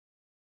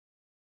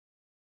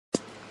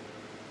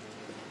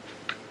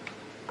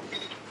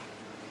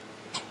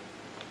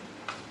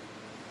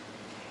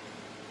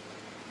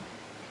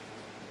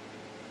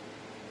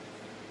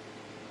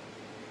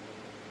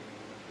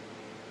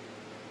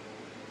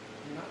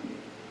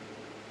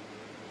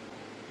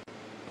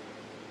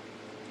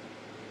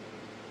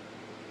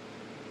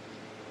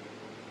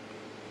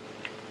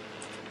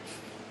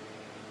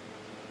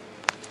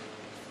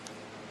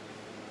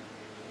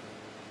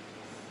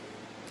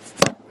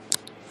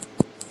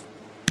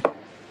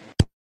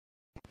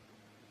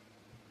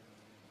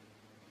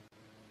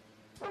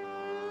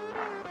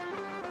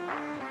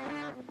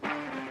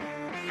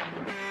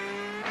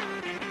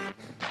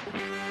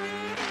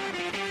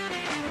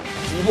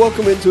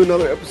Welcome into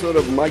another episode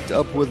of Mic'd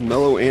Up with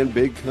Mellow and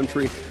Big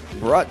Country,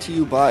 brought to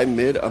you by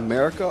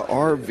Mid-America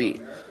RV.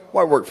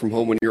 Why work from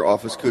home when your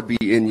office could be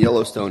in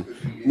Yellowstone?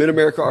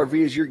 Mid-America RV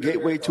is your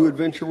gateway to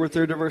adventure with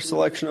their diverse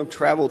selection of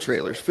travel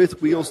trailers,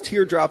 fifth wheels,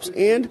 teardrops,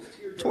 and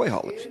toy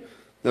haulers.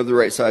 They have the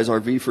right size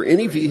RV for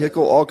any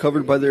vehicle, all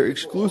covered by their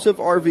exclusive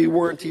RV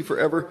warranty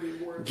forever.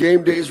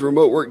 Game days,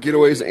 remote work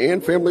getaways,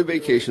 and family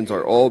vacations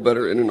are all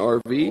better in an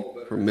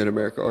RV from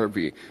Mid-America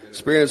RV.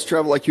 Experience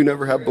travel like you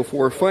never have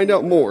before. Find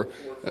out more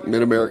at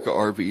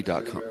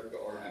midamericarv.com.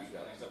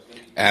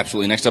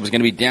 Absolutely. Next up is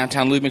going to be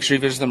Downtown Lube. Make sure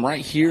you visit them right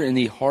here in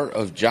the heart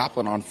of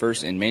Joplin on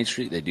 1st and Main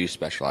Street. They do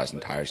specialize in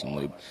tires and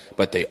lube,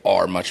 but they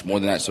are much more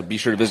than that. So be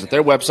sure to visit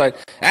their website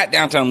at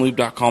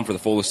downtownlube.com for the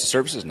full list of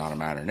services. Not a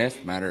matter of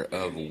if, matter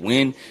of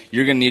when.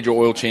 You're going to need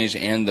your oil changed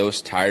and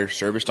those tires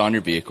serviced on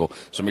your vehicle.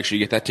 So make sure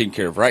you get that taken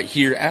care of right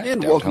here at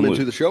And Downtown welcome Lube.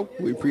 into the show.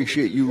 We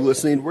appreciate you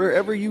listening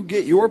wherever you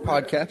get your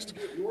podcast.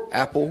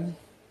 Apple,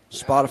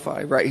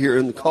 Spotify, right here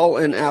in the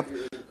call-in app.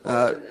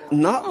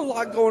 Not a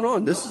lot going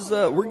on. This is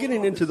we're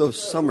getting into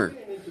those summer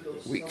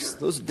weeks,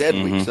 those dead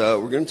weeks.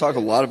 We're going to talk a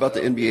lot about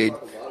the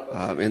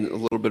NBA and a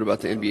little bit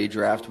about the NBA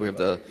draft. We have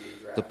the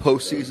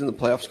postseason, the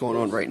playoffs going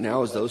on right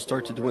now as those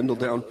start to dwindle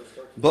down.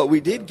 But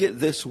we did get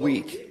this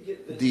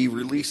week the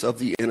release of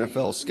the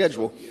NFL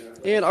schedule,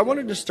 and I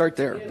wanted to start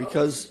there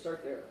because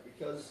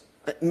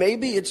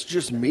maybe it's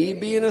just me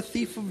being a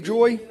thief of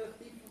joy.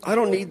 I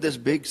don't need this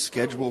big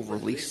schedule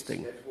release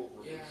thing.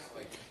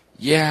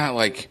 Yeah,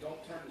 like,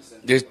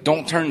 just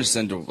don't turn this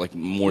into like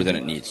more than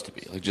it needs to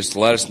be. Like, just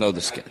let us know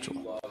the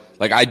schedule.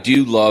 Like, I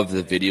do love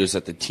the videos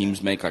that the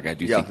teams make. Like, I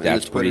do think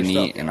that's pretty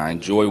neat, and I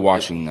enjoy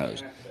watching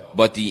those.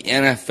 But the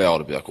NFL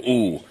to be like,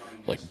 ooh,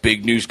 like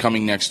big news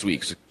coming next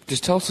week. So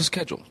just tell us the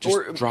schedule.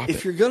 Just drop it.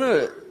 If you're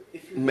gonna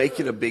make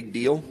it a big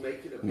deal,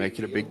 make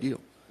it a big deal.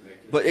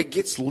 But it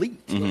gets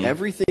leaked.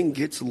 Everything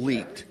gets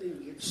leaked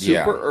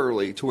super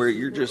early to where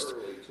you're just.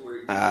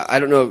 I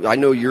don't know. I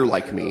know you're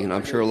like me, and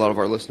I'm sure a lot of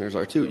our listeners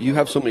are too. You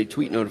have so many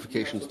tweet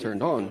notifications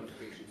turned on.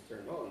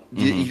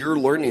 You're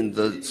learning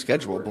the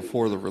schedule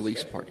before the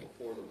release party.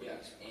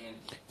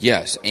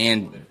 Yes,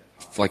 and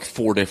like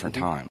 4 different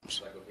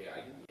times.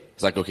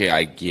 It's like, okay,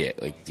 I get,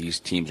 like,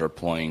 these teams are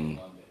playing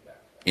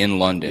in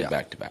London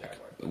back-to-back,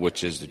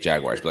 which is the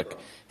Jaguars. But, like,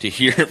 to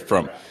hear it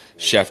from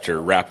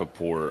Schefter,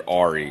 Rappaport,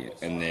 Ari,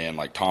 and then,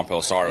 like, Tom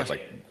Pelissaro, it's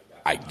like,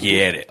 I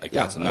get it. Like,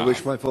 that's enough. I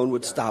wish my phone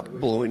would stop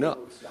blowing up.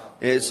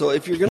 And so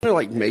if you're going to,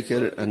 like, make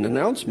it an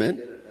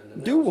announcement,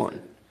 do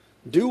one.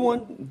 Do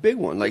one big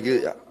one. Like,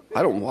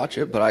 I don't watch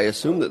it, but I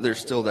assume that there's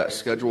still that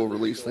schedule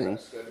release thing.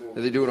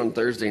 That they do it on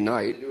Thursday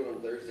night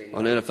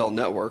on NFL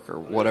Network or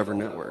whatever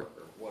network.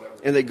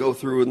 And they go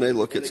through and they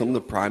look at some of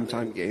the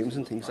primetime games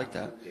and things like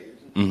that.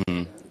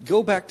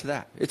 Go back to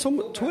that. It's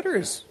almost,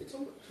 Twitter's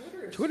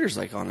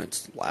like on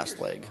its last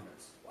leg.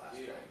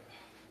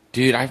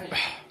 Dude, I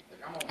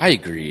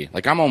agree.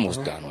 Like, I'm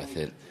almost done with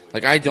it.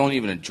 Like, I don't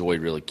even enjoy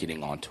really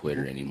getting on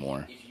Twitter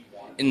anymore.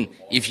 And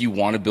if you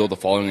want to build a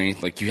following or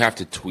anything, like, you have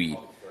to tweet,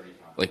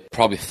 like,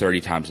 probably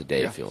 30 times a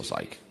day, it feels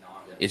like.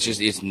 It's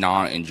just, it's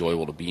not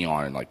enjoyable to be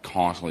on and, like,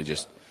 constantly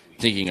just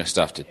thinking of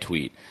stuff to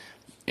tweet.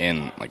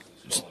 And, like,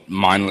 just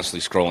mindlessly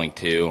scrolling,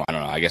 too. I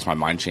don't know. I guess my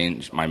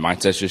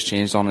mindset's just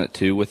changed on it,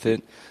 too, with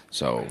it.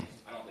 So,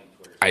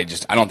 I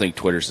don't think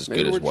Twitter's as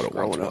good as what it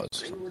once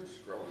was.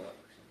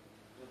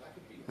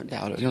 I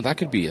doubt it. You know, that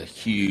could be a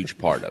huge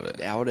part of it.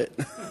 Doubt it.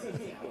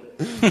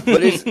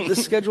 But it's the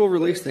schedule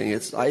release thing.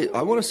 It's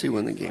I want to see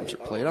when the games are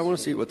played. I want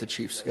to see what the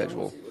Chiefs'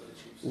 schedule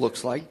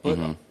looks like. But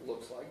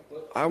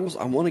I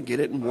want to get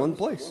it in one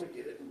place.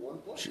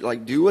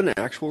 Like, do an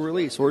actual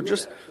release, or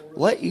just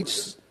let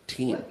each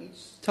team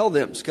tell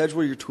them,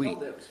 schedule your tweet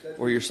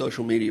or your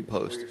social media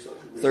post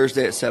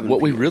Thursday at 7 What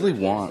p.m. we really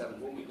want,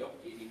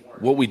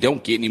 what we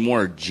don't get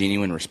anymore are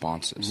genuine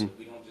responses.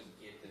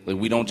 Like,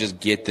 we don't just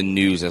get the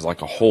news as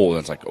like a whole.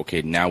 It's like,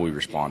 okay, now we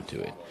respond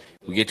to it.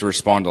 We get to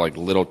respond to like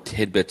little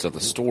tidbits of the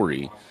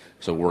story.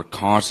 So we're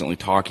constantly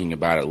talking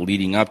about it,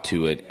 leading up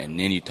to it, and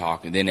then you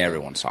talk, and then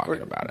everyone's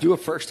talking about it. Do a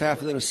first half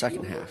and then a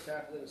second half.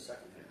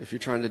 If you're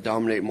trying to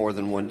dominate more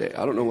than one day,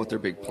 I don't know what their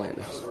big plan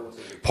is.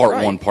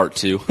 Part 1, part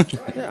 2.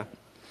 Yeah.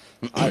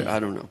 I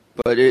don't know.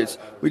 But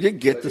we did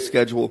get the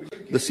schedule.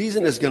 The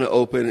season is going to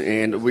open,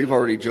 and we've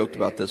already joked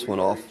about this one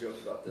off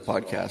the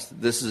podcast.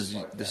 This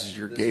is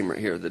your game right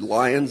here. The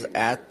Lions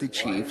at the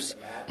Chiefs,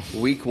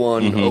 week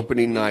 1,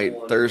 opening night,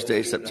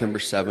 Thursday, September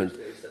 7th.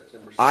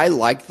 I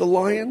like the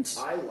Lions.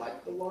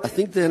 I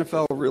think the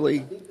NFL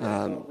really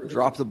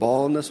dropped the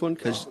ball on this one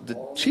because the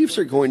Chiefs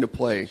are going to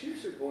play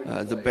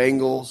the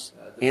Bengals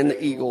and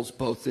the Eagles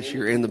both this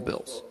year, and the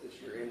Bills.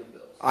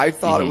 I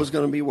thought it was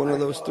going to be one of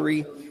those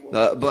three,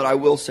 but I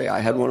will say I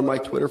had one of my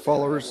Twitter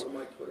followers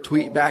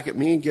tweet back at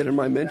me and get in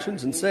my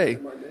mentions and say,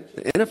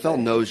 the NFL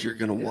knows you're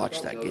going to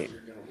watch that game.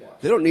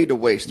 They don't need to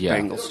waste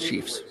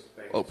Bengals-Chiefs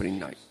opening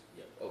night.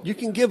 You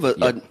can give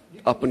an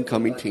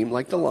up-and-coming team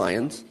like the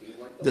Lions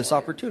this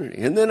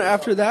opportunity. And then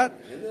after that,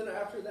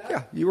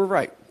 yeah, you were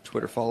right.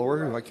 Twitter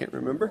follower who I can't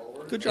remember.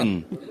 Good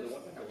job.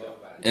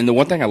 And the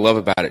one thing I love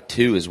about it,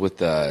 too, is with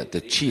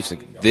the Chiefs,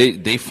 like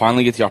they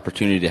finally get the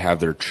opportunity to have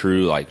their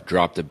true, like,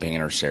 drop the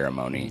banner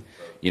ceremony.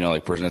 You know,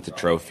 like, present the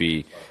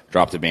trophy,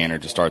 drop the banner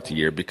to start the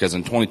year. Because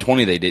in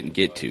 2020, they didn't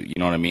get to. You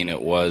know what I mean?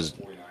 It was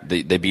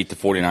they beat the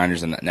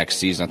 49ers in that next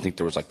season. I think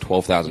there was, like,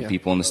 12,000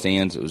 people in the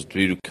stands. It was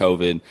due to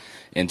COVID.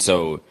 And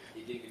so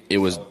it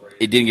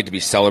didn't get to be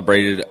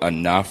celebrated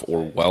enough,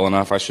 or well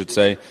enough, I should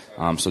say.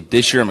 So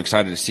this year I'm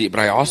excited to see it. But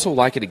I also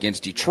like it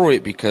against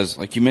Detroit because,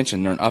 like you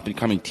mentioned, they're an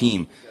up-and-coming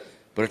team.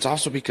 But it's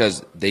also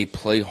because they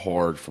play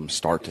hard from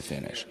start to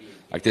finish.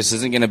 Like, this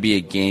isn't going to be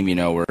a game, you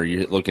know, where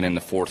you're looking in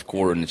the fourth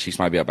quarter and the Chiefs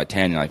might be up by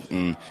 10. You're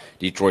like,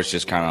 Detroit's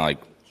just kind of like,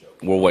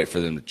 we'll wait for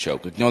them to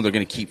choke. Like, no, they're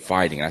going to keep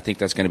fighting. And I think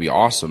that's going to be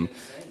awesome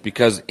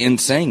because in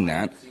saying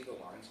that,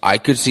 I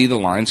could see the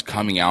Lions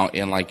coming out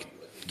and, like,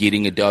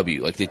 getting a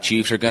W. Like, the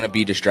Chiefs are going to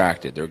be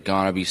distracted. They're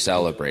going to be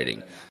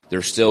celebrating.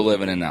 They're still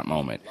living in that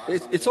moment.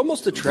 It's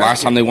almost a trap.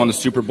 Last time they won the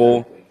Super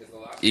Bowl,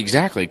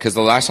 exactly, because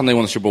the last time they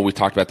won the Super Bowl, we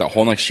talked about that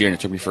whole next year, and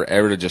it took me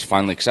forever to just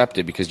finally accept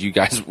it because you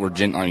guys were,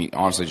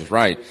 honestly, just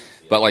right.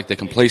 But, like, the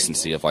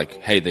complacency of,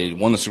 like, hey, they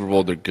won the Super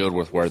Bowl, they're good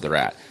with where they're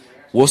at.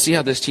 We'll see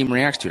how this team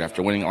reacts to it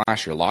after winning it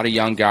last year. A lot of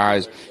young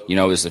guys, you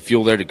know, is the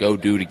fuel there to go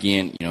do it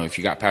again? You know, if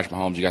you got Patrick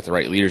Mahomes, you got the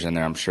right leaders in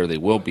there, I'm sure they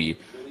will be.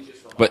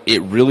 But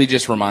it really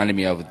just reminded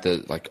me of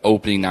the, like,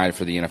 opening night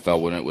for the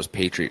NFL when it was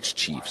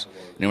Patriots-Chiefs.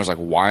 And it was like,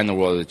 why in the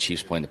world are the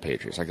Chiefs playing the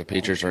Patriots? Like, the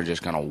Patriots are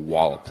just going to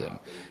wallop them.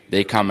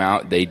 They come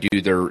out, they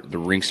do the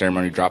ring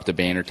ceremony, drop the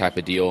banner type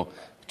of deal.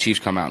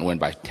 Chiefs come out and win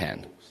by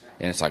 10.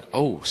 And it's like,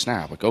 oh,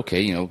 snap. Like,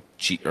 okay, you know,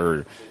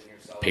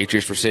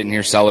 Patriots were sitting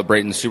here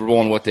celebrating the Super Bowl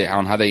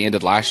and how they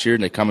ended last year,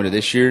 and they come into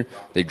this year,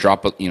 they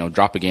drop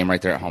a game right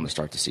there at home to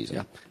start the season.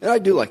 Yeah, and I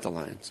do like the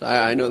Lions.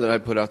 I know that I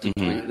put out the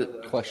tweet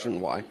that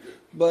question why,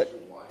 but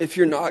if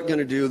you're not going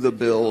to do the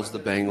Bills, the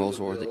Bengals,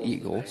 or the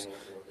Eagles,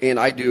 and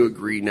I do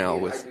agree now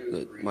with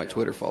my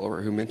Twitter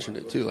follower who mentioned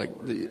it too, like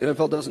the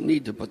NFL doesn't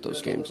need to put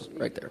those games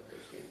right there.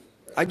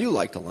 I do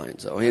like the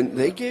Lions though, and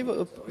they gave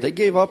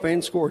up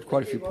and scored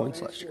quite a few points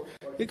last year.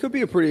 It could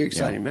be a pretty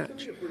exciting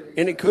match.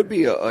 And it could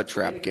be a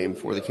trap game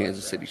for the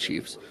Kansas City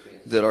Chiefs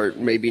that are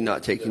maybe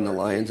not taking the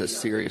Lions as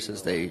serious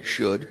as they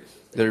should,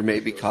 that are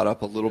maybe caught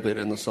up a little bit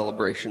in the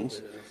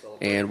celebrations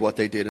and what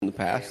they did in the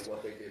past.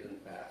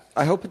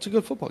 I hope it's a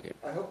good football game.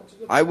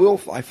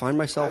 I find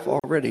myself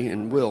already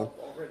and will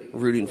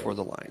rooting for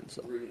the Lions.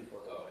 Though.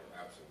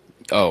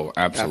 Oh,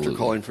 absolutely. After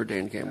calling for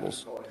Dan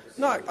Campbell's.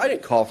 No, I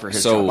didn't call for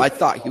his job. I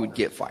thought he would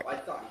get fired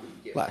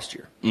last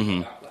year.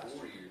 Mm-hmm.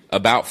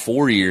 About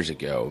 4 years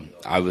ago,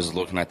 I was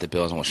looking at the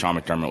Bills and what Sean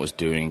McDermott was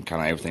doing,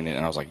 kind of everything,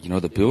 and I was like, you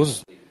know, the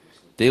Bills,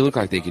 they look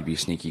like they could be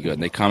sneaky good.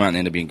 And they come out and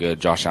end up being good.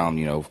 Josh Allen,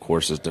 you know, of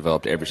course, has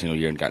developed every single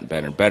year and gotten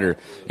better and better.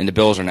 And the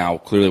Bills are now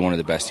clearly one of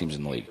the best teams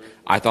in the league.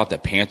 I thought the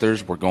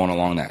Panthers were going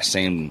along that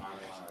same,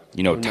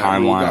 you know,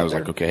 timeline. I was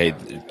like, okay,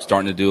 hey,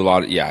 starting to do a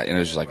lot of, and it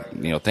was just like,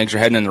 you know, things are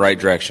heading in the right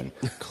direction.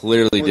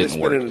 Clearly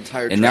didn't work.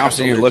 And now I'm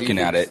sitting here looking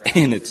at it,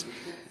 and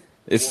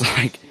it's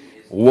like,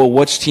 well,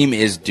 which team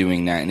is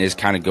doing that and is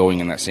kind of going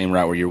in that same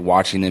route where you're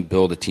watching them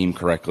build a team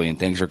correctly and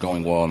things are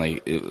going well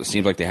and it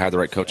seems like they have the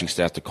right coaching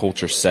staff, the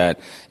culture set,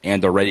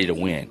 and they're ready to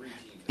win.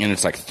 And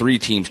it's like three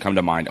teams come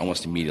to mind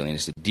almost immediately. And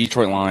it's the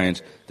Detroit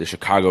Lions, the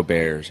Chicago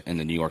Bears, and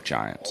the New York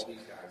Giants.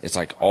 It's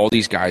like all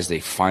these guys, they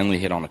finally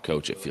hit on a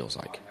coach, it feels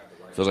like.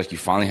 It feels like you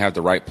finally have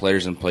the right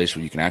players in place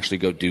where you can actually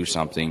go do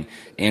something.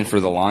 And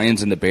for the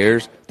Lions and the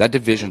Bears, that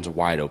division's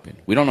wide open.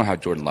 We don't know how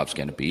Jordan Love's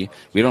going to be.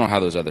 We don't know how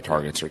those other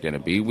targets are going to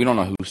be. We don't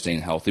know who's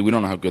staying healthy. We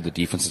don't know how good the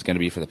defense is going to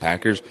be for the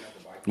Packers.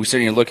 We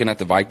sit here looking at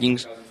the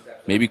Vikings.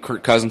 Maybe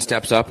Kirk Cousins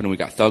steps up and we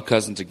got Thug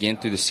Cousins again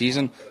through the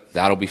season.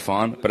 That'll be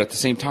fun. But at the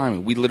same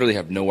time, we literally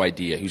have no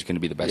idea who's going to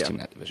be the best team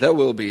in that division. That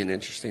will be an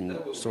interesting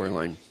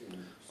storyline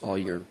all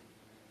year,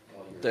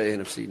 the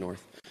NFC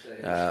North.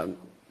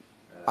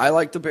 I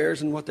like the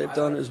Bears and what they've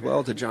done as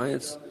well. The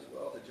Giants.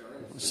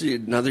 See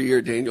another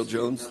year, Daniel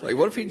Jones. Like,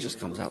 what if he just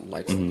comes out and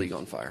lights the league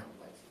on fire?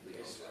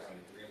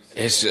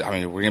 It's just, I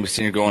mean, we're going to be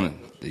sitting here going,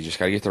 they just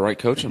got to get the right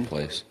coach in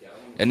place.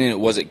 And then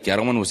was it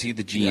Gettleman? Was he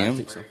the GM? Yeah, I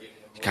think so.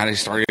 Kind of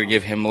started to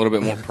give him a little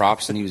bit more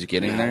props than he was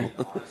getting there.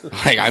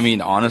 Like, I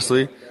mean,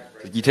 honestly,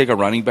 you take a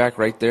running back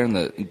right there in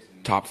the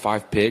top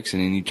 5 picks,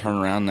 and then you turn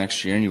around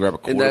next year and you grab a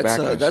quarterback.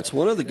 And that's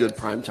one of the good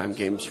primetime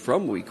games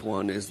from Week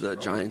 1 is the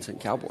Giants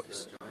and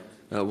Cowboys.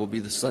 Will be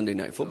the Sunday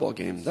Night Football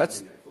game.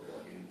 That's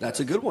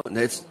a good one.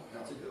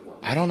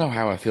 I don't know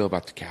how I feel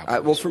about the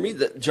Cowboys. Well, for me,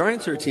 the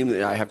Giants are a team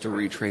that I have to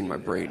retrain my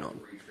brain on.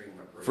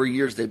 For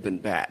years, they've been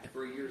bad.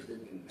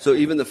 So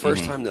even the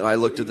first time that I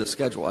looked at the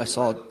schedule, I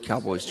saw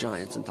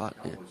Cowboys-Giants and thought,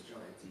 yeah.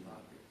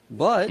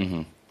 But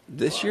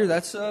this year,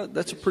 that's a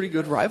pretty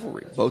good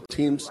rivalry. Both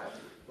teams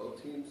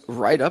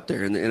right up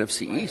there in the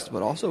NFC East,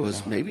 but also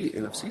as maybe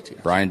NFC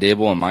teams. Brian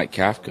Dable and Mike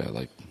Kafka,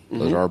 like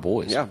those are our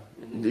boys. Yeah.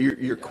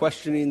 You're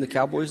questioning the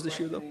Cowboys this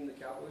year, though?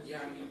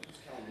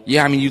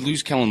 Yeah, I mean, you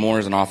lose Kellen Moore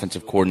as an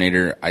offensive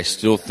coordinator. I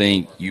still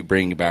think you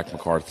bring back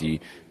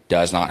McCarthy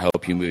does not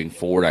help you moving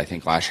forward. I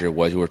think last year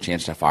was your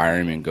chance to fire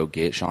him and go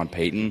get Sean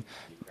Payton,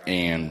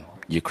 and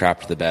you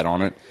crapped the bet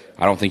on it.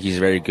 I don't think he's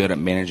very good at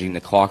managing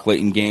the clock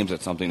late in games.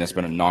 That's something that's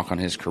been a knock on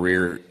his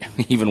career,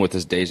 even with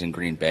his days in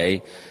Green Bay.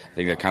 I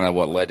think that kind of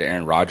what led to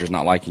Aaron Rodgers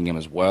not liking him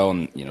as well,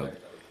 and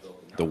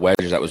the wedge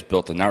that was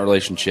built in that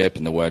relationship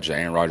and the wedge that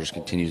Aaron Rodgers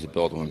continues to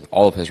build with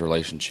all of his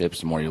relationships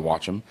the more you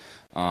watch him.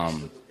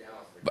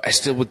 But I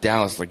still, with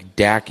Dallas, like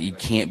Dak, you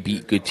can't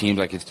beat good teams.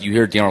 Like you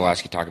hear Dan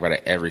Orlovsky talk about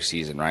it every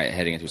season, right?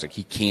 Heading into it's like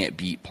he can't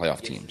beat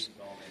playoff teams.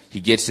 He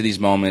gets to these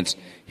moments,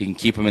 he can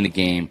keep them in the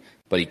game,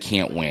 but he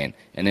can't win.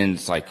 And then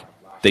it's like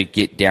they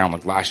get down,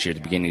 like last year at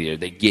the beginning of the year,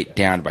 they get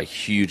down by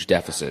huge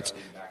deficits.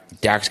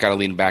 Dak's got to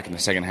lead them back in the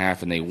second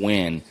half, and they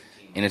win.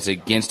 And it's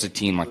against a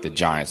team like the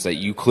Giants that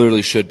you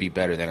clearly should be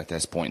better than at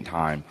this point in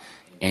time,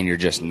 and you're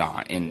just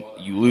not. And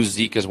you lose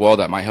Zeke as well.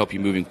 That might help you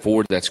moving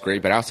forward. That's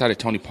great. But outside of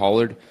Tony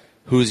Pollard,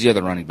 who's the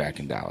other running back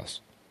in Dallas?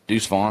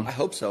 Deuce Vaughn? I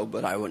hope so,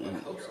 but I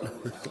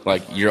wouldn't.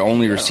 Like, your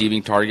only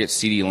receiving target,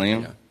 CeeDee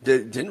Lamb? Yeah.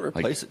 Didn't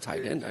replace a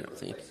tight end, I don't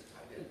think.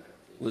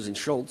 Losing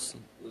Schultz.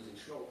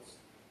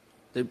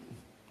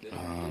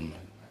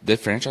 They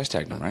franchise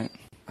tagged him, right?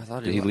 I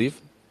thought Did he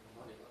leave?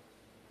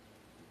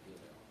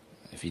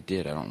 If he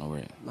did, I don't know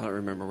where. I don't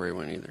remember where he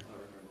went either.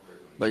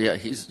 But yeah,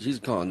 he's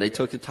gone. They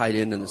took a tight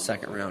end in the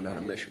second round out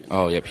of Michigan.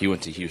 Oh, yep, he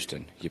went to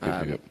Houston.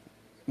 Yep.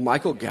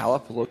 Michael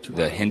Gallup looked.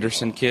 The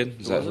Henderson kid?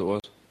 Is that who it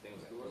was?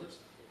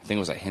 I think it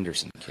was that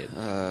Henderson kid.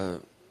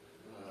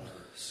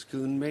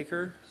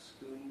 Schoonmaker?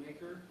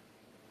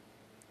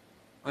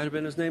 Might have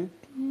been his name.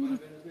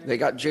 They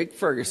got Jake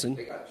Ferguson.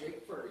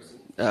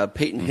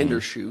 Peyton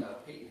Hendershot.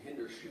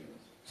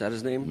 Is that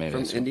his name? Maybe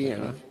from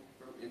Indiana.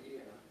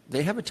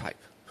 They have a type.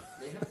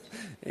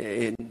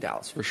 In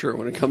Dallas, for sure,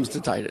 when it comes to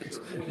tight ends.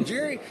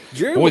 Jerry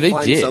will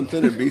find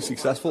something and be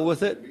successful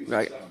with it.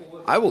 Right?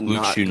 I will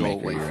not go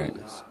away from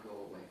this.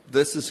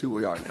 This is who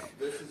we are now.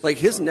 Like,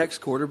 his next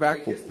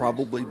quarterback will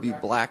probably be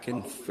black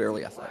and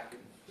fairly athletic.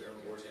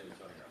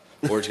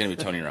 Or it's going to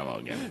be Tony Romo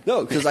again.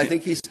 No, because I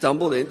think he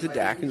stumbled into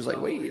Dak and was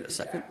like, wait a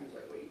second.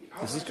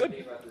 This is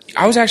good.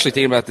 I was actually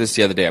thinking about this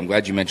the other day. I'm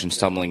glad you mentioned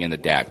stumbling into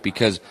Dak,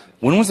 because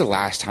when was the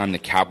last time the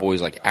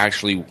Cowboys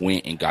actually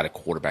went and got a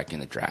quarterback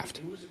in the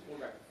draft?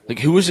 Like,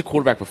 who was the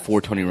quarterback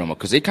before Tony Romo?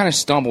 Because they kind of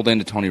stumbled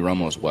into Tony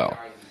Romo as well.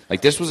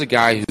 Like, this was a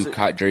guy who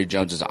caught Jerry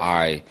Jones'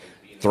 eye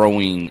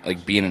throwing,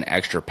 being an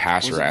extra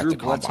passer at the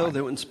combine. Bledsoe?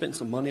 They went and spent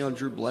some money on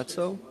Drew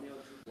Bledsoe?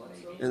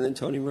 And then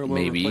Tony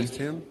Romo replaced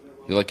him?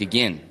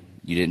 Again,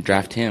 you didn't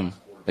draft him.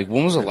 Like,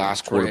 when was the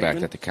last quarterback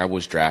that the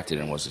Cowboys drafted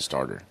and was a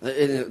starter?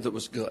 That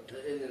was good.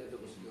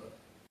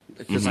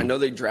 Because I know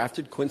they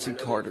drafted Quincy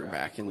Carter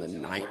back in the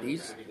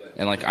 90s.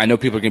 And, I know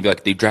people are going to be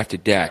like, they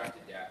drafted Dak.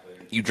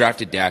 You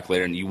drafted Dak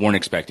later, and you weren't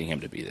expecting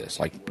him to be this.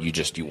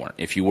 You weren't.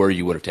 If you were,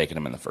 you would have taken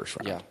him in the first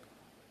round. Yeah.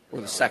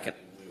 Or the second.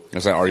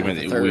 That's that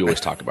argument that we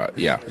always talk about.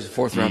 Yeah. It was a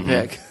fourth-round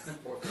pick.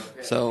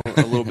 So,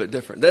 a little bit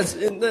different.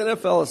 In the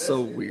NFL is so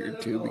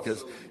weird, too,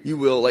 because you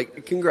will,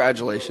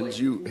 congratulations,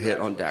 you hit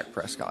on Dak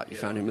Prescott. You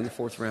found him in the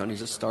fourth round.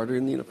 He's a starter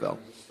in the NFL.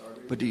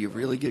 But do you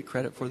really get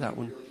credit for that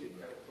one?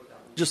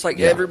 Just like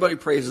everybody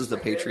praises the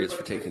Patriots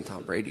for taking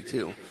Tom Brady,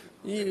 too.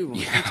 You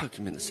took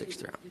him in the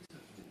sixth round.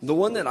 The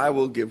one that I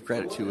will give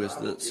credit to is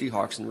the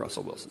Seahawks and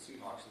Russell Wilson.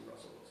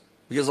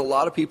 Because a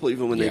lot of people,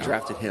 even when they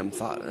drafted him,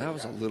 thought that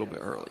was a little bit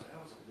early.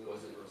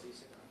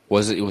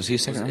 Was he a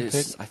second round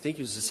pick? I think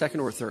he was the second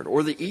or third.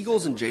 Or the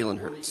Eagles and Jalen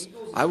Hurts.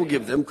 I will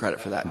give them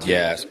credit for that, too.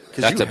 Yes.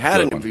 Because you had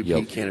an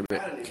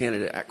MVP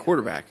candidate at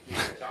quarterback.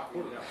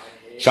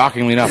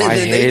 Shockingly enough, I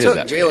hated that.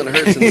 And they took Jalen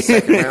Hurts in the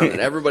second round, and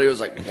everybody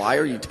was like, why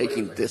are you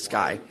taking this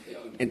guy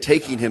and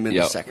taking him in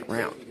the second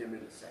round?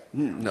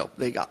 No,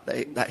 they got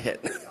that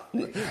hit.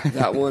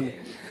 That one.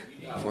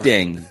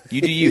 Dang.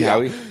 You do you,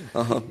 Howie.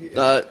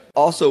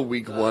 Also,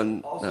 week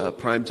one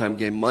primetime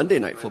game, Monday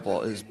Night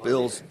Football, is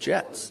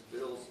Bills-Jets,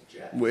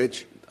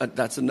 which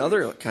that's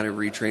another kind of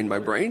retrain my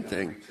brain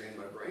thing.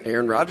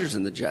 Aaron Rodgers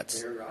and the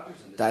Jets.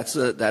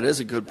 That is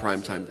a good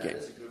primetime game.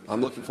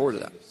 I'm looking forward to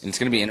that. And it's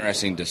going to be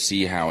interesting to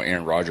see how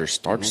Aaron Rodgers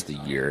starts the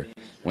year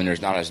when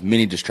there's not as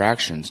many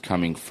distractions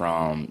coming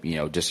from,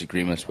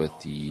 disagreements with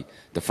the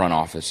front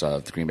office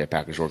of the Green Bay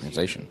Packers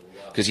organization.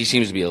 Because he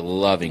seems to be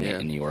loving it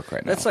in New York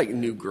right now. That's like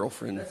new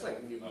girlfriend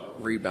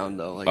rebound,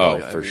 though.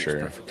 For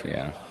sure.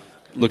 Yeah.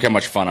 Look how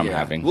much fun I'm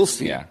having. We'll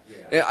see. Yeah.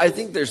 I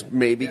think there's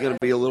maybe going to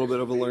be a little bit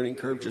of a learning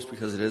curve just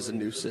because it is a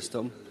new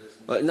system.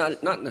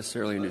 Not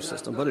necessarily a new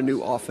system, but a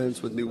new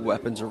offense with new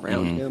weapons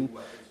around him.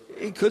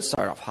 He could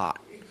start off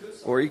hot.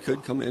 Or he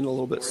could come in a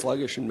little bit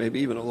sluggish and maybe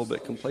even a little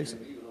bit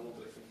complacent.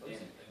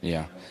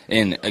 Yeah.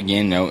 And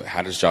again,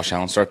 how does Josh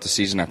Allen start the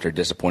season after a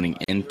disappointing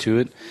end to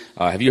it?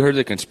 Have you heard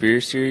the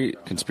conspiracy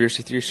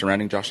theory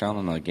surrounding Josh Allen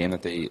in the game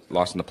that they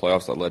lost in the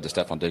playoffs that led to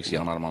Stephon Diggs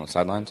yelling at him on the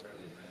sidelines?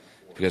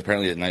 because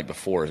apparently the night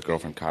before his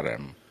girlfriend caught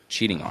him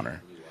cheating on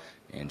her,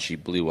 and she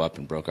blew up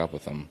and broke up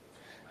with him,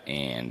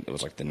 and it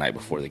was like the night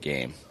before the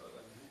game,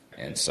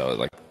 and so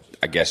like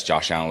I guess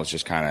Josh Allen was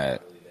just kind of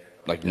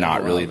like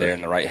not really there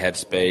in the right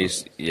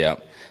headspace.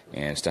 Yep.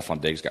 And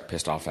Stephon Diggs got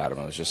pissed off at him.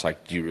 It was just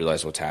like, do you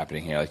realize what's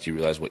happening here? Like, do you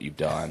realize what you've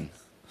done?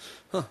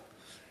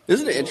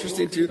 Isn't it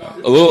interesting too?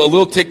 A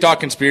little TikTok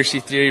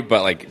conspiracy theory,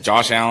 but like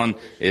Josh Allen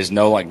is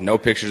no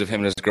pictures of him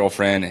and his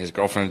girlfriend. His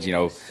girlfriend's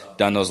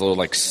done those little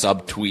like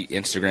subtweet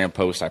Instagram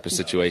post type of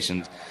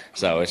situations.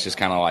 So it's just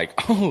kind of like,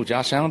 oh,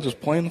 Josh Allen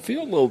just playing the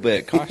field a little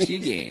bit, cost you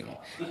a game,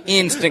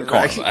 instant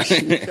karma.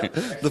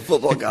 The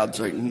football gods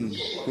like,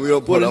 we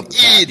don't put up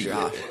with that,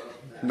 Josh.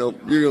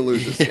 Nope, you're gonna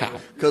lose this. Yeah.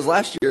 Because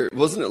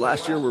wasn't it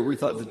last year where we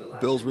thought the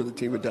Bills were the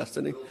team of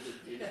destiny?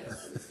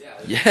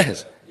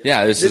 Yes.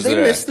 Yeah. Did they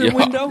miss their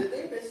window?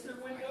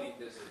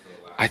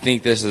 I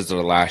think this is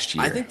their last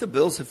year. I think the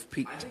Bills have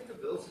peaked.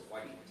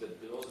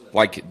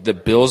 Like the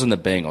Bills and the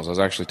Bengals. I was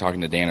actually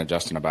talking to Dan and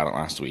Justin about it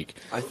last week.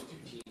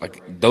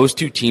 Like those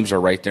two teams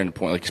are right there in the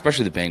point. Like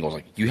especially the Bengals.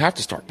 Like you have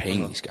to start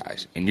paying these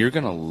guys, and you're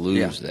going to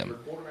lose them.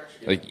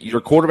 Like your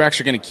quarterbacks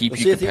are going to keep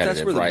you competitive, I think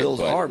that's where the right? Bills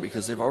are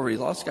because they've already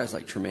lost guys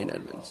like Tremaine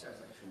Edmonds,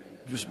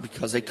 just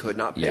because they could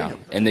not pay him.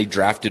 And they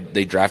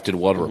drafted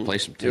well to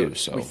replace him too.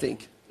 So we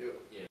think.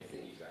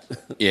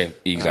 Yeah,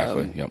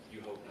 exactly. Yep.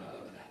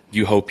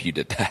 You hope you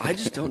did that. I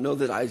just don't know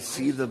that I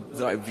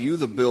view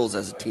the Bills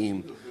as a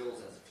team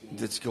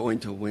that's going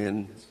to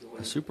win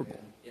a Super Bowl.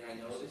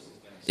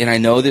 And I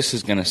know this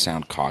is going to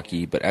sound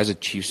cocky, but as a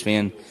Chiefs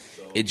fan,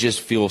 it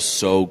just feels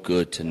so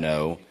good to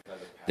know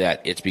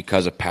that it's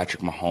because of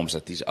Patrick Mahomes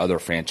that these other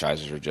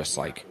franchises are just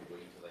like,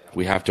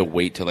 we have to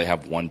wait till they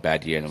have one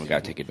bad year and then we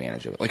got to take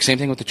advantage of it. Like same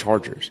thing with the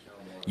Chargers.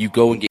 You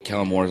go and get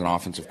Kellen Moore as an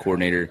offensive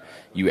coordinator.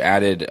 You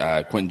added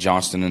Quentin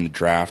Johnston in the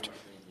draft,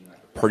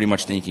 pretty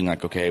much thinking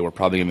like, okay, we're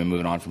probably going to be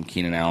moving on from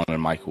Keenan Allen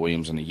and Michael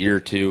Williams in a year or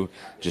two,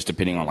 just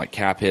depending on like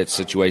cap hit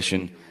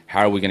situation.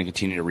 How are we going to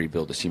continue to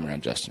rebuild the team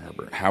around Justin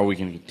Herbert? How are we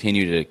going to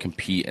continue to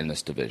compete in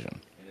this division?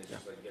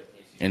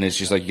 And it's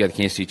just like you got the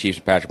Kansas City Chiefs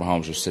and Patrick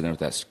Mahomes just sitting there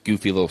with that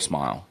goofy little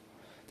smile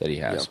that he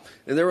has. Yeah.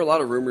 And there were a lot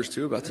of rumors,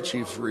 too, about the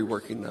Chiefs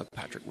reworking the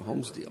Patrick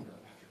Mahomes deal.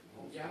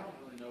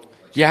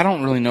 Yeah, I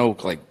don't really know,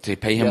 like, to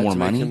pay him more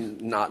money. Him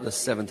not the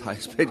seventh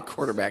highest paid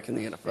quarterback in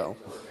the NFL.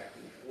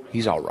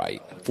 He's all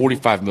right.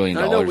 $45 million.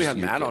 I know we had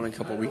Matt on a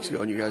couple of weeks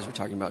ago, and you guys were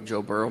talking about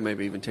Joe Burrow,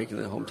 maybe even taking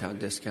the hometown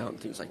discount and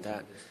things like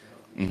that.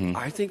 Mm-hmm.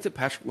 I think that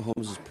Patrick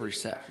Mahomes is pretty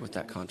set with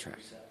that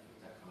contract.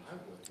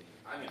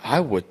 I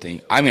would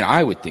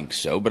think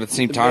so, but at the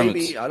same time,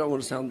 maybe I don't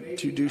want to sound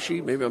too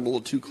douchey. Maybe I'm a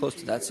little too close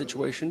to that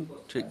situation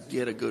to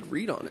get a good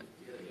read on it.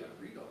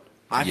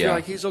 I feel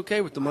like he's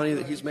okay with the money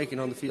that he's making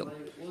on the field.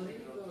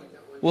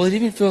 Well, it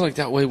even feels like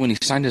that way when he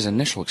signed his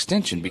initial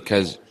extension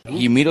because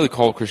he immediately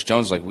called Chris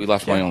Jones like, we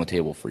left money on the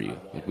table for you.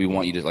 Like, we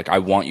want you to, like, I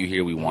want you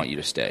here. We want you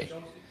to stay.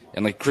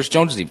 And, like, Chris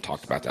Jones has even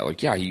talked about that.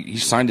 Like, yeah, he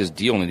signed his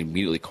deal and then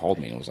immediately called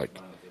me and was like,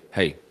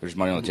 hey, there's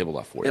money on the table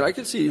left for you. And I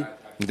can see.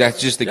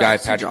 That's just the guy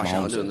Patrick Josh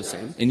Mahomes doing the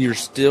same. And you're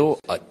still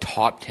a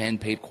top 10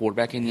 paid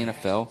quarterback in the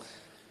NFL.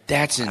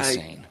 That's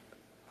insane.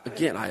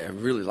 I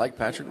really like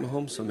Patrick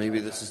Mahomes, so maybe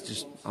this is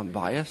just, I'm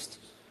biased.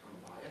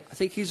 I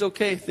think he's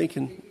okay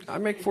thinking, I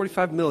make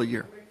 $45 million a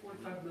year.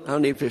 I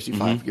don't need 55.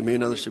 Mm-hmm. Give me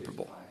another Super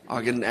Bowl.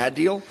 I'll get an ad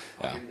deal.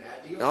 Yeah.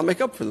 I'll make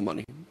up for the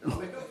money.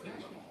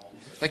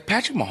 Like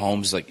Patrick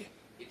Mahomes, like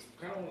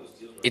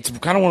it's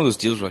kind of one of those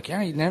deals where like,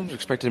 yeah, you never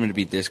expected him to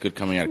be this good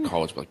coming out of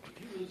college. But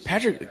like,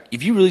 Patrick,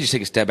 if you really just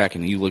take a step back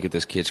and you look at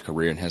this kid's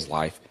career and his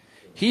life,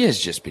 he has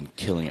just been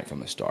killing it from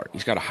the start.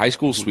 He's got a high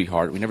school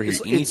sweetheart. We never hear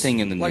anything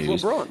in the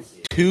news. LeBron.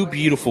 2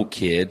 beautiful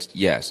kids.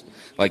 Yes.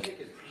 Like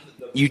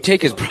you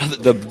take his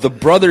brother, the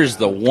brother's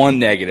the one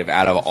negative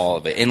out of all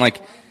of it. And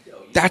like,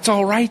 that's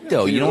all right,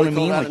 though. You know what I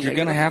mean? Like, you're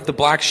going to have the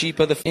black sheep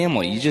of the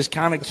family. You just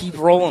kind of keep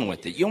rolling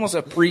with it. You almost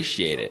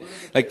appreciate it.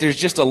 Like, there's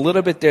just a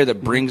little bit there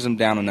that brings him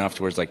down enough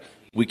to where it's like,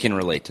 we can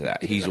relate to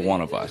that. He's one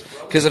of us.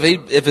 Because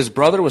if his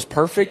brother was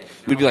perfect,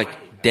 we'd be like,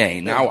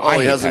 dang, now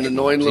he has an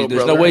annoying little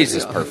brother. There's no way he's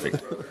this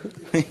perfect.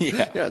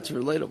 Yeah, it's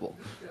relatable.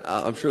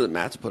 I'm sure that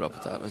Matt's put up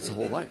with that his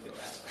whole life.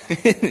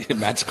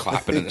 Matt's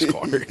clapping in his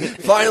car.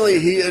 Finally,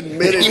 he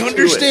admitted he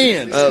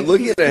understands.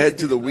 Looking ahead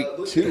to the Week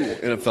 2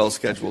 NFL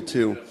schedule,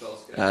 too.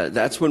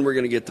 That's when we're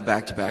going to get the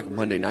back-to-back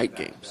Monday night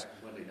games,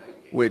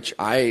 which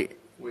I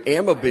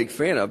am a big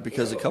fan of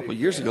because a couple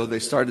years ago they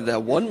started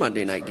that one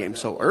Monday night game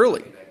so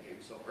early.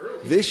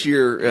 This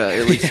year,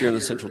 at least here in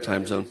the Central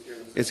Time Zone,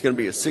 it's going to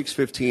be a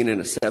 6:15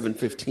 and a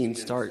 7:15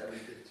 start.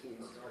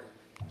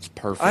 It's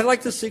perfect. I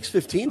like the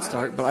 6:15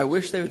 start, but I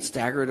wish they would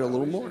stagger it a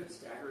little more.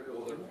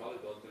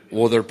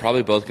 Well, they're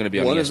probably both going to be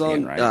on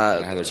ESPN,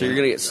 right? So you're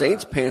going to get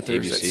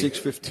Saints-Panthers at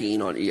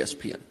 6:15 on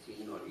ESPN.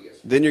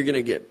 Then you're going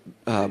to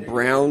get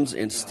Browns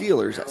and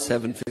Steelers at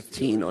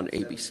 7:15 on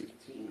ABC.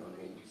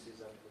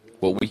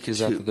 What week is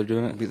that they're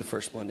doing it? It'll be the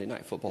first Monday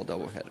Night Football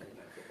doubleheader.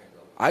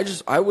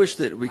 I wish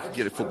that we could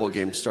get a football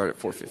game start at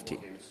 4:15.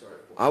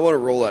 I want to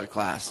roll out of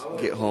class,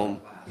 get home,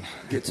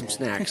 get some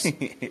snacks,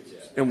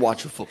 and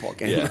watch a football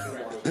game.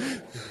 Yeah.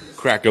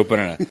 crack open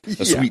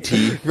a sweet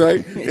tea.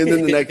 Right? And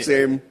then the next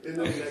game,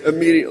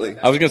 immediately.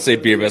 I was going to say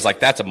beer, but it's like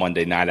that's a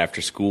Monday night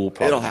after school.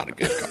 Probably It'll not a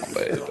good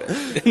combo. But.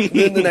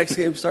 Then the next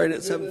game starting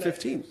at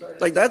 7:15.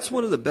 Like, that's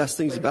one of the best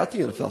things about the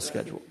NFL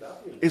schedule.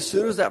 As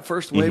soon as that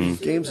first wave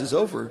of games is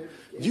over,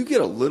 you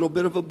get a little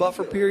bit of a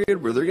buffer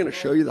period where they're going to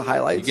show you the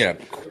highlights. You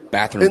get a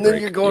bathroom and then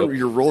break.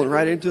 you're rolling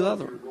right into the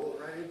other one.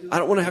 I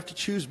don't want to have to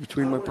choose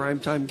between my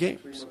primetime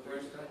games.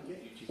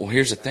 Well,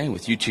 here's the thing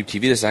with YouTube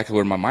TV. That's exactly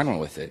where my mind went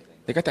with it.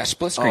 They got that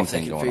split screen If they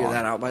thing can going figure on.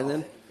 that out by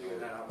then.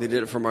 They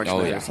did it for March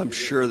Madness. Yeah. I'm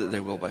sure that they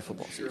will by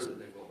football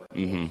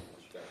season.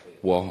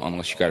 Well,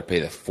 unless you got to pay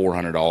the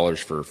 $400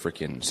 for a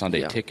freaking Sunday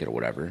Yeah. ticket or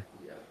whatever,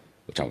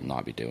 which I will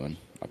not be doing.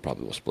 I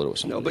probably will split it with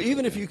someone. No, but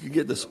even if you could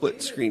get the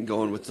split screen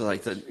going with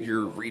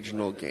your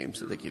regional games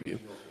that they give you,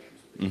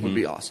 would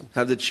be awesome.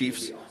 Have the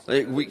Chiefs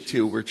week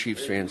 2. We're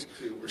Chiefs fans.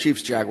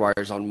 Chiefs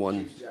Jaguars on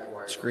one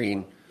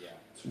screen,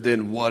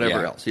 then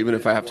whatever else. Even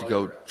if I have to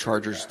go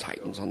Chargers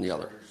Titans on the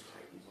other.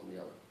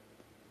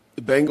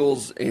 The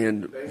Bengals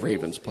and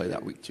Ravens play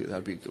that week too.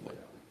 That'd be a good one.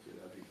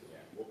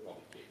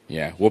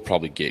 Yeah, we'll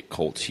probably get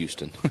Colts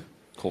Houston,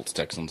 Colts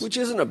Texans. Which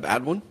isn't a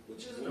bad one.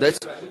 That's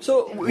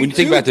so. When you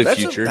think about the that's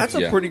future, that's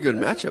a pretty good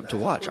matchup to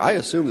watch. I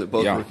assume that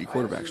both Yeah. rookie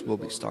quarterbacks will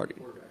be starting.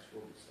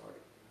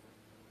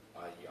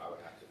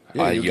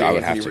 I you'll get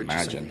would have Anthony to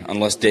Richardson. imagine,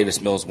 unless Davis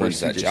Mills wins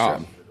that CJ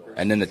job, Stroud.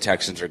 and then the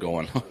Texans are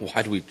going,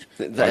 why do we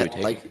That,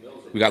 take like, it?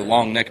 We got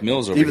long neck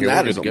Mills over even here.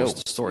 that We're is good to go.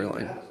 almost a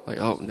storyline. Like,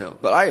 oh no,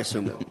 but I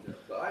assume that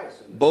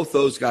both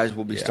those guys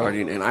will be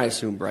starting, and I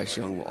assume Bryce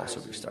Young will also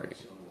be starting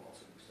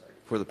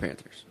for the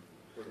Panthers,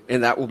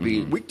 and that will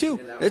be week 2.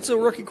 It's a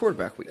rookie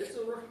quarterback week,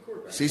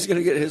 so he's going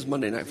to get his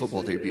Monday Night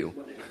Football debut,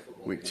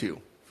 week 2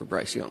 for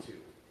Bryce Young.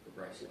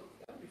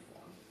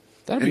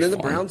 That'd And be then the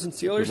fun. Browns and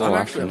Steelers. Good little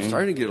I'm afternoon.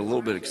 starting to get a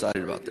little bit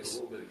excited about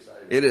this.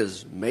 It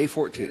is May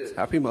 14th.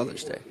 Happy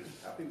Mother's Day.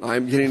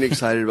 I'm getting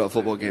excited about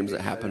football games that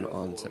happen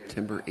on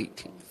September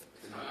 18th.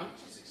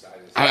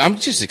 I'm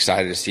just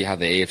excited to see how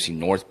the AFC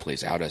North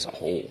plays out as a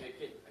whole.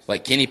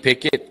 Like Kenny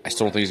Pickett, I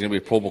still don't think he's going to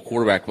be a Pro Bowl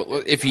quarterback, but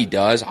if he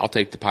does, I'll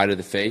take the pie to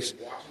the face.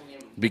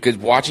 Because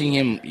watching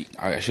him,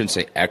 I shouldn't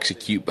say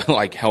execute, but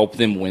like help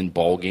them win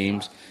ball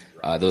games,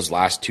 those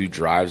last 2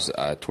 drives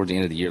towards the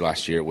end of the year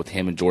last year with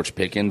him and George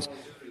Pickens,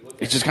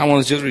 it's just kind of one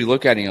of those deals where you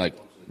look at it and you're like,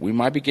 we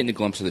might be getting a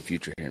glimpse of the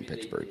future here in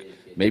Pittsburgh.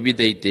 Maybe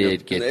they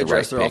did get And they the right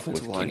addressed their pick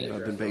offensive with line. Kenny.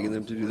 I've been begging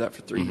them to do that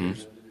for 3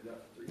 years.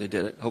 They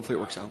did it. Hopefully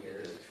it works out.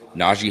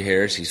 Najee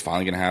Harris, he's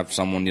finally going to have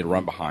someone to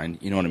run behind.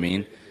 You know what I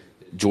mean?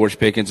 George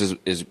Pickens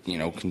is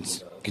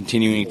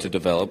continuing to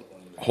develop.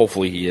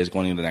 Hopefully he is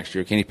going into next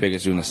year. Kenny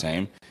Pickett's doing the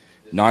same.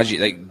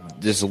 Najee,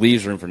 this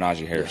leaves room for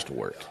Najee Harris to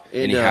work,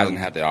 and he hasn't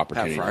had the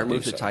opportunity Pat Fryer to do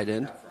moved to so. tight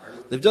end.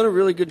 They've done a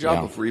really good job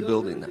Yeah. of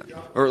rebuilding that,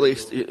 or at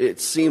least it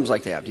seems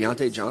like they have.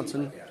 Deontay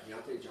Johnson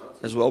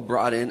as well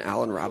brought in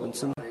Allen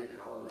Robinson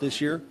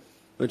this year,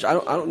 which I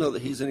don't know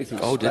that he's anything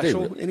Oh, did they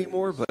special really?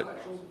 anmore, but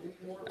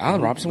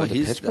Allen Robinson went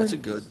to Pittsburgh? that's a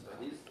good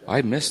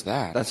I missed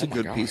that. that's Oh a my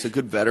good gosh. piece, a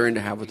good veteran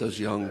to have with those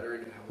young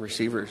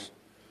receivers.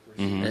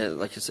 Mm-hmm. And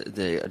like I said,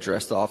 they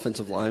addressed the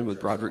offensive line with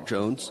Broderick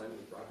Jones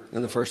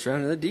in the first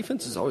round, and the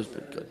defense has always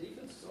been good.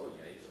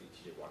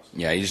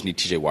 Yeah, you just need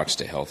T.J. Watt to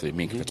stay healthy.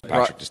 Minka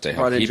Fitzpatrick to stay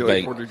Brought healthy. in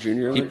Joey Porter Jr.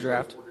 in he- the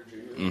draft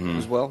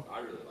as well.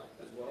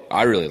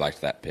 I really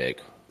liked that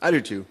pick I do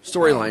too.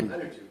 Storyline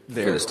for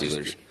there. the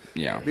Steelers.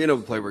 Yeah. Being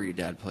able to play where your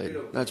dad played,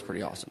 that's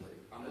pretty awesome.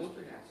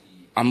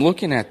 I'm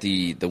looking at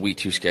the week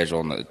 2 schedule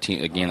and the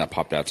team again that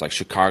popped out. It's like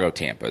Chicago,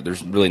 Tampa.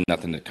 There's really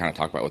nothing to kind of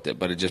talk about with it,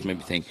 but it just made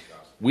me think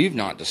we've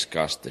not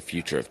discussed the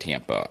future of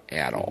Tampa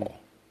at all.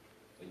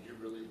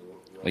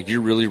 Like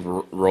you're really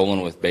rolling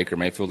with Baker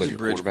Mayfield as He's a your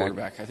bridge quarterback.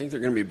 quarterback. I think they're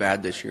going to be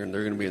bad this year, and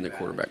they're going to be in the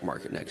quarterback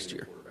market next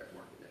year.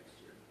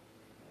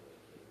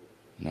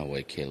 No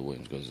way, Caleb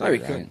Williams goes I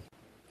there, mean, right?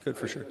 could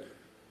for sure.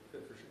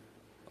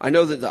 I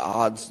know that the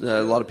odds,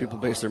 a lot of people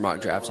base their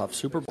mock drafts off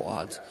Super Bowl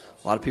odds.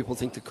 A lot of people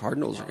think the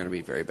Cardinals are going to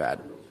be very bad.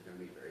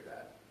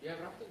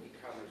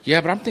 Yeah,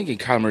 but I'm thinking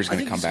Kyler Murray's I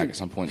going to think come he's back gonna- at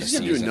some point in the he's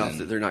gonna do season. enough and-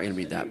 that they're not going to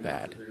be that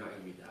bad.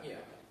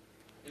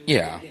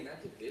 Yeah.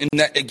 And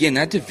that, again,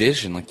 that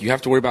division, like you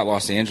have to worry about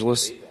Los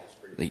Angeles.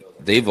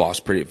 They've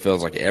lost pretty, it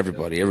feels like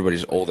everybody.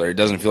 Everybody's older. It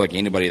doesn't feel like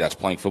anybody that's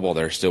playing football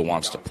there still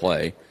wants to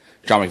play.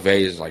 John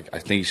McVay is like, I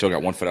think he's still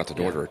got one foot out the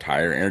door to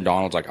retire. Aaron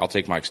Donald's like, I'll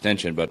take my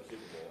extension, but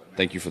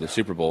thank you for the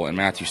Super Bowl. And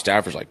Matthew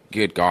Stafford's like,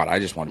 good God, I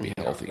just want to be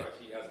healthy.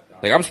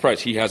 Like, I'm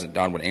surprised he hasn't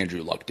done what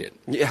Andrew Luck did.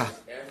 Yeah.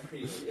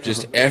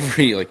 Just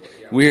every, like,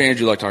 we hear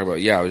Andrew Luck talk about,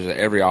 it was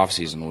every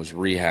offseason was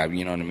rehab,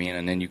 you know what I mean?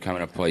 And then you come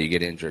in and play, you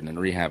get injured, and then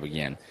rehab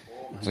again.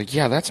 It's like,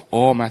 yeah, that's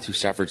all Matthew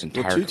Stafford's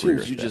entire Well, two career.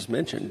 teams you just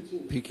mentioned,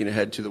 peeking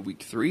ahead to the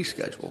Week 3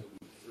 schedule.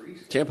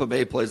 Tampa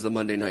Bay plays the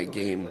Monday night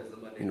game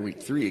in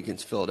Week 3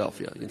 against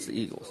Philadelphia, against the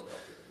Eagles.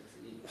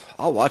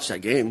 I'll watch that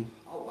game.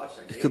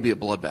 It could be a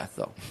bloodbath,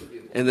 though.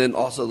 And then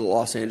also the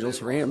Los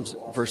Angeles Rams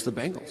versus the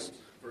Bengals.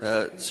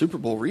 Super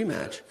Bowl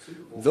rematch.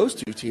 Those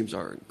two teams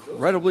are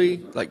incredibly,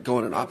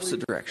 going in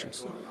opposite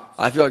directions.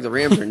 I feel like the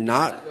Rams are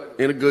not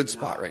in a good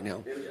spot right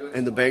now.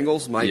 And the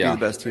Bengals might be the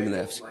best team in the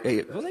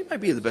AFC. Well, they might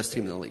be the best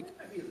team in the league.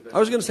 I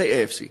was going to say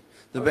AFC.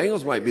 The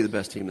Bengals might be the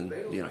best team in the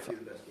NFL.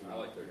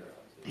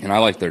 And I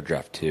like their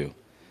draft, too.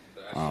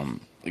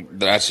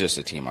 That's just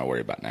a team I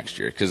worry about next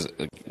year because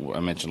I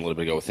mentioned a little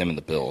bit ago with him and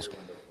the Bills.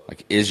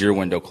 Like, is your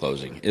window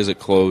closing? Is it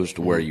closed?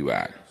 Where are you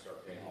at?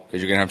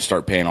 Because you're going to have to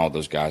start paying all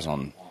those guys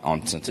on the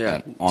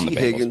Bengals.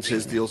 Higgins,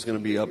 his deal's going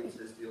to be up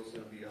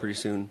pretty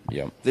soon.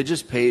 Yep. They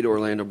just paid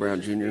Orlando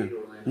Brown Jr.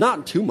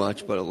 Not too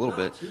much, but a little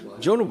bit.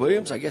 Jonah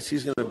Williams, I guess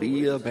he's going to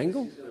be a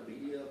Bengal.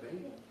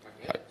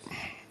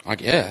 I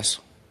guess.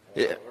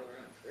 Yeah.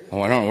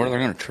 Oh, I don't know where they're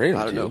going to trade him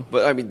I don't know.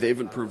 But, I mean, they've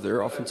improved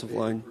their offensive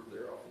line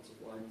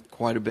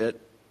quite a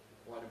bit.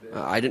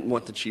 I didn't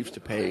want the Chiefs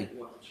to pay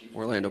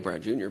Orlando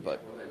Brown Jr.,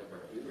 but...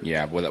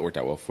 Yeah, boy, that worked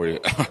out well for you.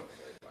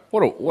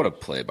 What a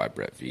play by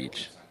Brett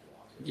Veach.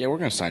 Yeah, we're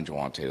going to sign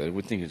Jawan Taylor.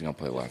 We think he's going to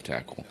play left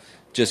tackle.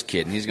 Just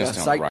kidding. He's going to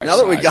stay on the right now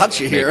side. That we got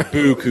you here.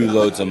 Buku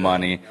loads of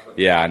money.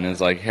 Yeah, and it's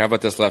like, how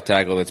about this left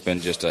tackle that's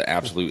been just an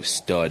absolute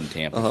stud in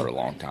Tampa for a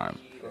long time?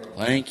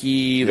 Thank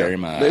you very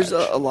much. There's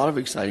a lot of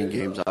exciting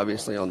games,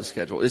 obviously, on the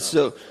schedule. It's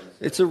a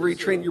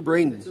retrain your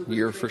brain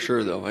year for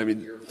sure, though. I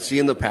mean,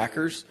 seeing the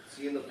Packers,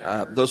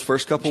 those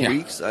first couple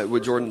weeks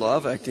with Jordan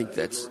Love, I think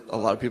that's a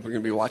lot of people are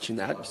going to be watching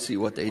that to see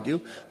what they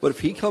do. But if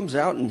he comes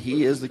out and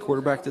he is the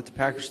quarterback that the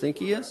Packers think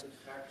he is,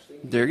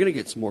 they're going to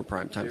get some more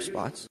primetime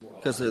spots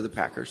because they're the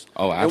Packers.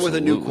 Oh, absolutely. And with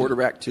a new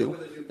quarterback, too,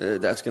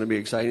 that's going to be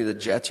exciting. The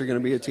Jets are going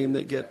to be a team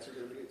that get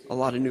a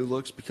lot of new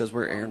looks because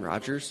where Aaron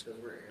Rodgers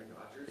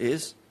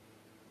is.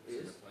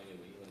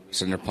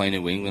 So they're playing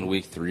New England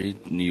week 3,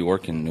 New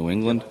York and New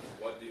England.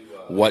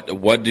 What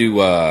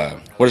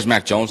does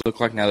Mac Jones look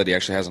like now that he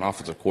actually has an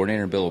offensive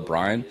coordinator, Bill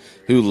O'Brien,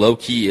 who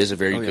low-key is a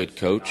very good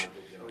coach,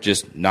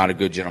 just not a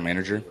good general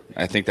manager?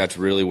 I think that's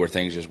really where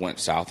things just went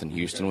south in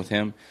Houston with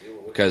him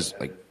because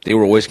they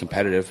were always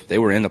competitive. They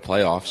were in the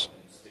playoffs,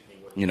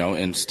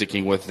 and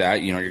sticking with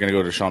that, you're going to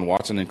go to Deshaun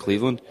Watson in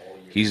Cleveland.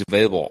 He's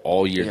available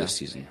all year this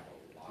season,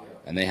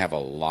 and they have a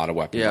lot of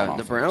weapons on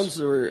offense. The Browns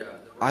were –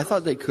 I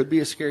thought they could be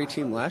a scary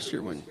team last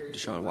year when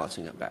Deshaun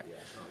Watson got back.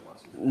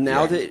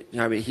 Now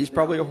he's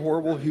probably a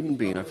horrible human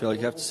being. I feel like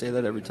you have to say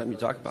that every time you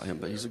talk about him,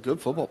 but he's a good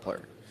football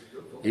player.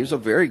 He was a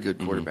very good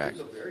quarterback.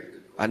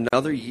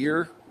 Another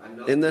year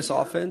in this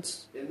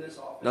offense,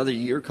 another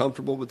year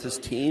comfortable with this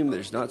team.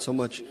 There's not so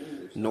much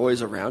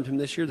noise around him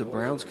this year. The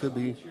Browns could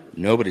be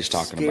nobody's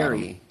talking about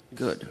him.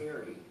 Good.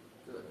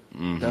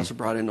 They also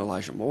brought in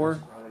Elijah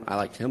Moore. I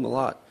liked him a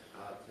lot.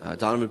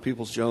 Donovan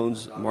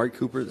Peoples-Jones, Amari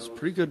Cooper. That's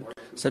pretty good.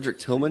 Cedric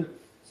Tillman.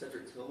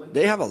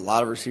 They have a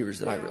lot of receivers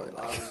that I really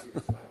like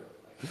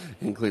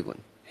in Cleveland.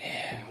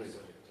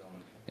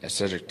 Yeah,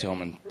 Cedric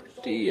Tillman.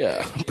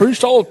 Pretty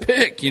solid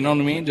pick, you know what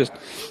I mean? Just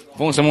if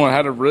only someone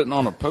had it written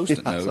on a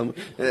Post-it note.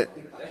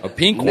 A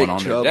pink Nick one on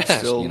Chubb their desk,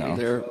 still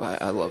there.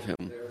 I love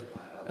him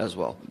as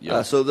well.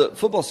 Yep. So the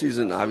football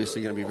season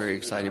obviously going to be very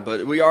exciting,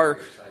 but we are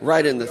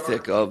right in the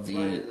thick of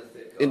the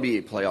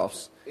NBA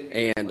playoffs.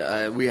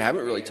 And we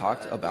haven't really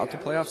talked about the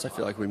playoffs. I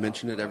feel like we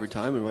mention it every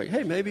time. And we're like,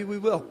 hey, maybe we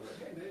will.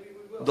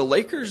 The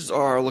Lakers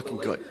are looking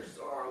good.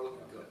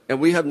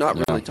 And we have not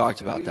really talked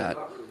about that.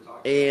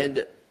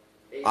 And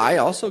I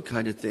also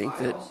kind of think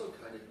that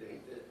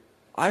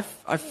I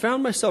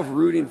found myself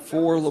rooting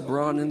for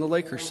LeBron and the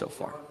Lakers so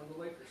far.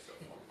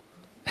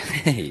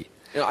 Hey,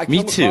 I me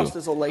come too. across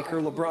as a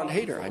Laker LeBron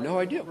hater. I know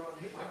I do.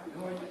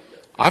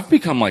 I've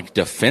become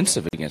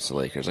defensive against the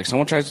Lakers.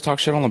 Someone tries to talk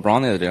shit on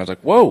LeBron the other day. I was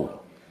like, whoa.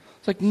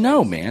 It's like,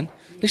 no, man.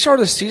 They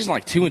started the season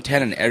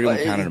 2-10 and everyone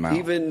counted them out.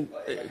 Even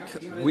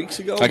weeks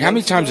ago. How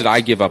many times did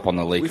I give up on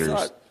the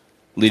Lakers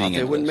leading into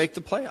they wouldn't this? make the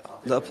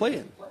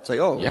play-in. It's like,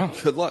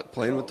 good luck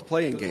playing with the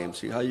play-in game.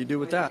 See how you do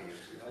with that.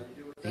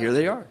 Here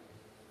they are.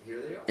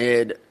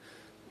 And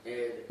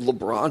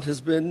LeBron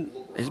has been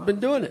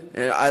doing it.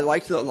 And I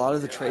liked a lot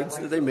of the trades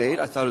that they made.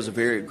 I thought it was a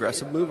very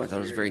aggressive move. I thought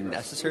it was a very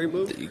necessary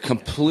move. It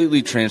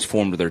completely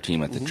transformed their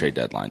team at the trade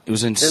deadline. It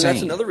was insane. And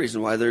that's another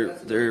reason why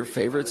they're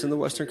favorites in the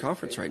Western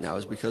Conference right now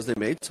is because they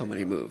made so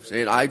many moves.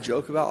 And I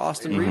joke about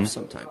Austin Reeves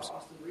sometimes.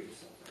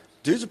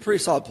 Dude's a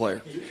pretty solid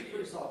player.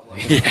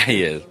 Yeah,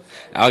 he is.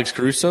 Alex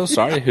Caruso?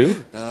 Sorry, who?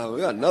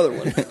 We got another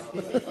one.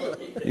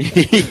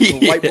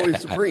 Yeah. White Boy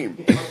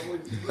Supreme.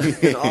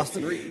 And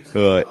Austin Reeves.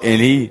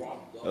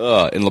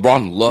 And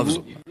LeBron loves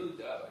him.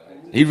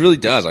 He really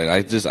does.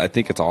 I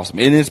think it's awesome.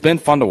 And it's been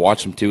fun to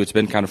watch him, too. It's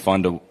been kind of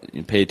fun to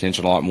pay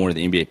attention a lot more to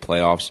the NBA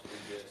playoffs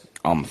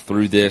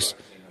through this.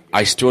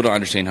 I still don't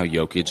understand how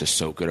Jokic is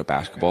so good at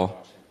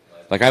basketball.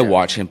 I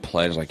watch him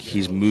play. It's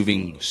he's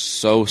moving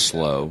so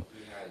slow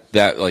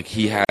that,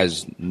 he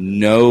has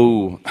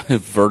no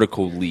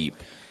vertical leap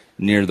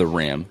near the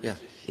rim. Yeah.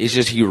 It's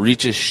just he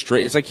reaches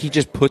straight. It's he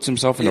just puts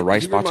himself in the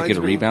right spot to get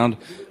a rebound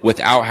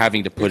without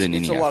having to put in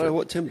any effort. It's a lot of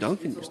what Tim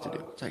Duncan used to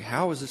do. It's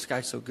how is this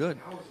guy so good?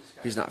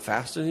 He's not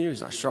faster than you.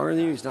 He's not stronger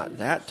than you. He's not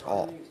that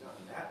tall.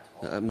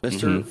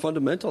 Mr.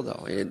 Fundamental,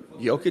 though. And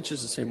Jokic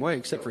is the same way,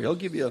 except for he'll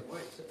give you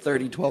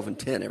 30, 12, and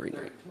 10 every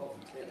night.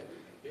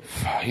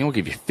 He won't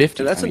give you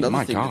 50. And that's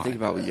another thing to think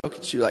about with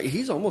Jokic.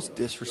 He's almost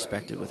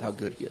disrespected with how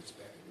good he is.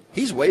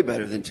 He's way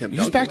better than Tim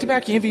Duncan. He's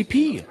back-to-back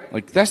MVP.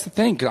 That's the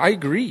thing, because I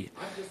agree.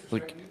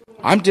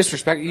 I'm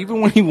disrespecting.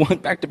 Even when he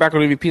went back-to-back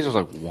on MVPs, I was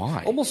like,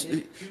 why? Almost.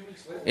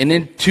 And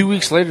then 2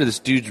 weeks later, this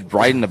dude's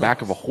riding the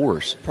back of a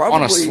horse Probably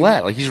on a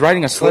sled. Like, he's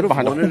riding a sled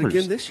behind a won it horse.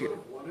 again this year.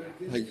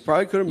 Like,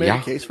 probably could have made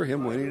a case for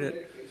him winning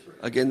it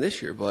again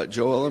this year, but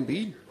Joel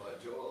Embiid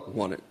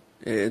won it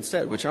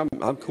instead, which I'm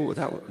cool with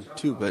that one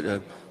too.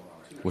 But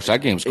which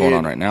that game's going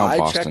on right now in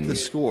Boston. I checked the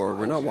score.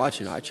 We're not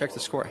watching it. I checked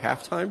the score at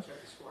halftime,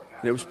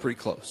 and it was pretty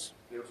close.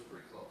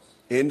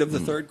 End of the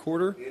third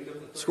quarter,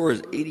 the score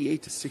is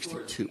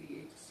 88-62.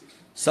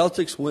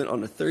 Celtics went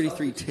on a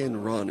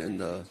 33-10 run in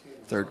the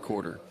third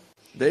quarter.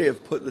 They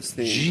have put this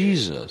thing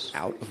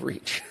out of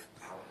reach.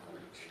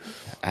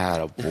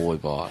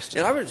 Attaboy, Boston.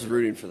 And I was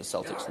rooting for the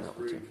Celtics in that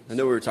one, too. I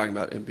know we were talking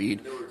about Embiid.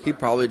 He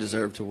probably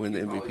deserved to win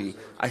the MVP.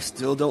 I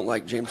still don't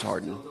like James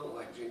Harden.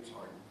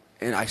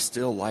 And I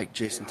still like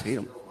Jason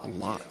Tatum a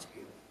lot.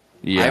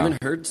 Yeah. I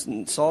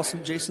haven't saw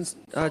some Jason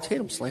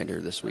Tatum slander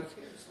this week.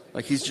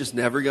 Like, he's just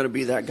never going to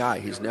be that guy.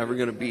 He's never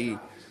going to be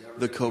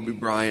the Kobe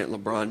Bryant,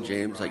 LeBron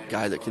James, like,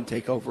 guy that can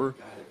take over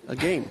a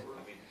game.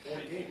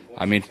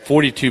 I mean,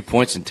 42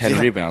 points and 10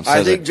 rebounds.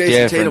 I think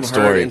Jason Tatum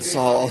heard and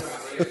saw.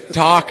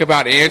 Talk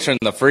about answering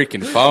the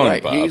freaking phone,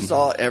 right, Bob. he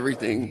saw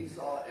everything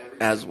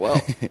as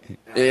well.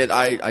 And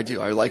I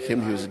do. I like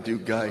him. He was a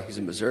Duke guy. He's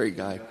a Missouri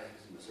guy.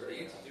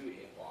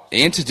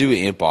 And to do it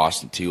in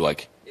Boston, too.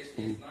 Like,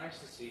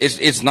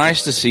 it's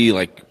nice to see,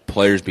 like,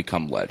 players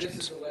become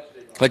legends.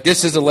 Like,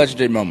 this is a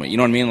legendary moment. You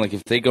know what I mean? Like,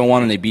 if they go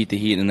on and they beat the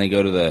Heat and they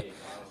go to the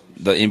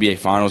NBA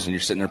Finals and you're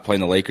sitting there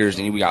playing the Lakers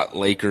and we got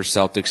Lakers,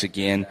 Celtics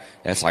again,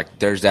 and it's like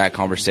there's that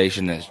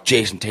conversation. There's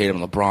Jason Tatum,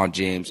 LeBron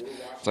James.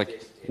 It's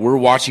like we're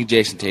watching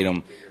Jason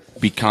Tatum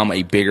become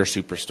a bigger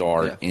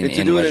superstar in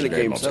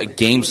legendary moments. A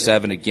Game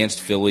 7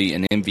 against Philly,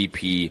 an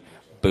MVP,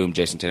 boom,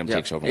 Jason Tatum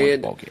takes over and wins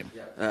the ball game.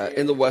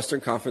 In the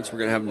Western Conference, we're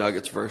going to have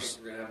Nuggets versus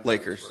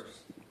Lakers.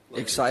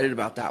 Excited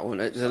about that one.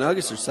 The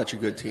Nuggets are such a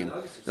good team.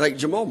 Like,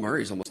 Jamal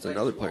Murray's almost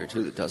another player,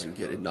 too, that doesn't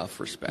get enough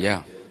respect.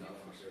 Yeah.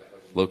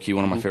 Low-key,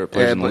 one of my favorite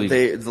players in the league.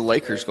 But the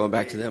Lakers, going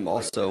back to them,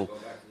 also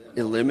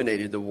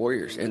eliminated the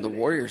Warriors. And the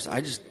Warriors,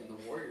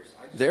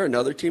 they're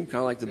another team, kind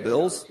of like the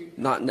Bills.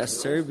 Not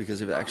necessary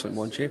because they've actually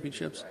won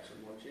championships.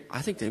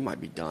 I think they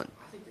might be done.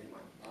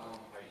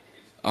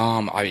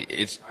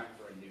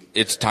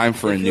 It's time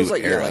for a new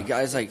era. Like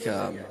guys like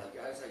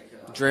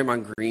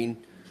Draymond Green,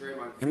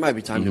 it might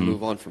be time to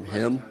move on from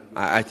him.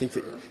 I think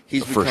that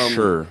he's become, for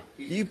sure.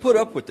 You put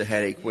up with the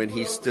headache when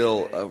he's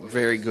still a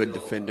very good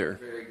defender.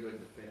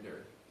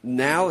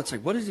 Now it's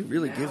like, what is he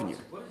really giving you?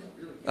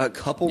 A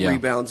couple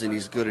rebounds and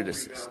he's good at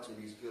assists.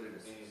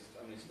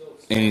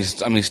 And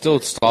he's still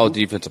a solid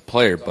defensive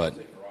player, but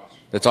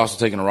it's also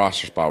taking a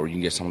roster spot where you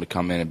can get someone to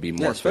come in and be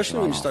more. Yeah, especially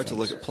when you start to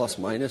look at plus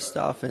minus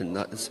stuff and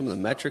some of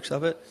the metrics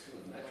of it.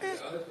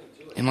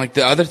 And like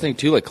the other thing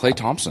too, like Klay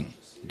Thompson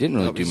didn't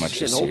really do much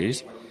this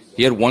series.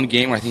 He had one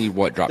game where I think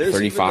he dropped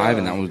 35,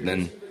 and that was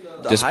then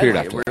disappeared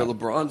after where that.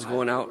 LeBron's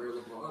going out.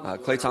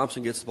 Klay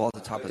Thompson gets the ball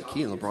at the top of the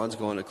key, and LeBron's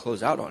going to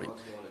close out on him.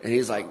 And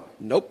he's like,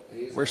 nope,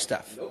 where's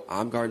Steph?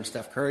 I'm guarding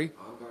Steph Curry.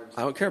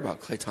 I don't care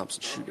about Klay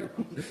Thompson shooting.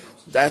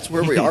 That's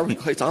where we are with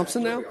Klay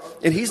Thompson now.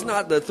 And he's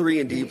not the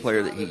 3-and-D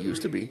player that he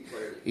used to be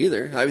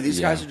either. I mean, these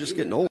guys are just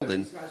getting old.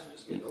 And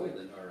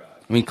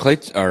I mean,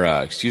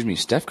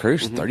 Steph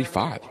Curry's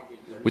 35.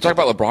 We talk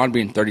about LeBron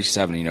being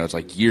 37. You know, it's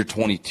like year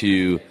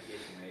 22,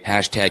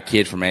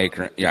 #kid from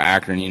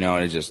Akron, you know,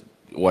 and it's just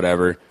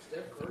whatever.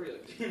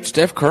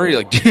 Steph Curry,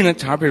 like during that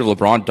time period of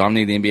LeBron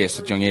dominating the NBA at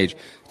such a young age,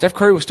 Steph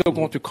Curry was still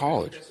going through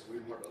college.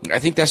 I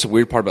think that's the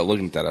weird part about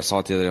looking at that. I saw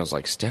it the other day. I was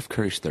like, Steph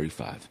Curry's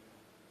 35.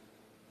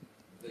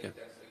 Yeah.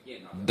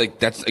 Like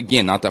that's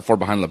again not that far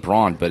behind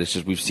LeBron, but it's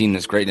just we've seen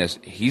this greatness.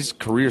 His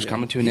career's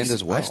coming to an end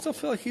as well. I still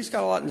feel like he's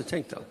got a lot in the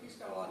tank, though.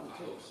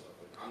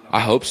 I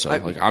hope so.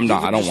 Like I don't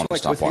want to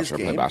stop watching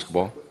him play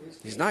basketball.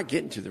 He's not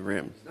getting to the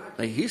rim.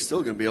 Like he's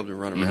still going to be able to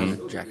run around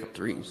and jack up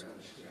threes.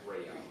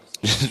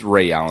 Just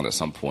Ray Allen at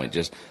some point.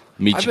 Just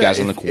meet you guys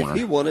in the corner. If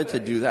he wanted to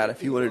do that, if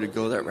he wanted to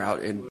go that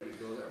route and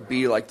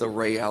be like the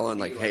Ray Allen,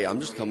 like, hey, I'm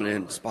just coming in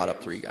and spot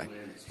up three guy,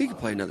 he could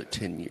play another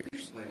 10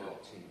 years.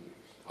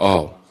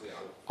 Oh,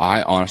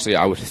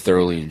 I would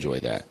thoroughly enjoy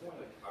that.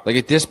 Like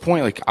at this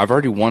point, like I've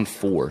already won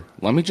 4.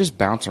 Let me just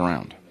bounce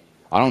around.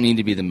 I don't need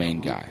to be the main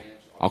guy.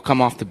 I'll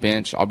come off the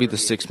bench. I'll be the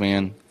sixth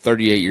man,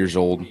 38 years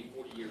old,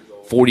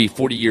 40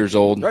 years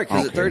old. Right,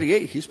 because at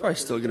 38, he's probably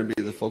still going to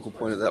be the focal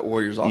point of that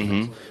Warriors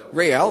offense.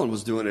 Ray Allen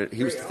was doing it.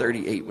 He was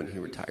 38 when he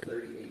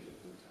retired.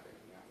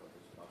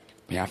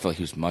 Yeah, I feel like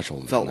he was much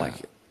older Felt than like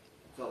that. it.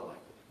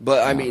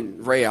 But, I mean,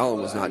 Ray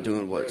Allen was not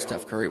doing what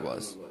Steph Curry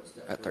was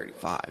at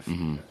 35.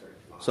 Mm-hmm.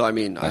 So, I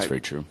mean, that's very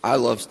true. I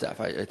love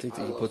Steph. I think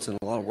that he puts in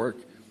a lot of work.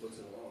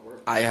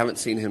 I haven't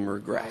seen him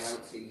regress.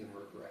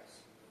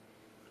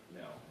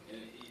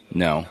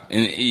 No,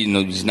 and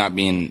he's not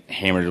being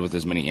hammered with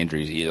as many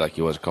injuries like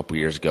he was a couple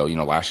years ago.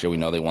 Last year we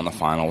know they won the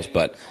finals,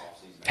 but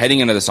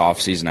heading into this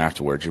offseason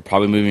afterwards, you're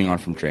probably moving on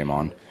from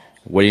Draymond.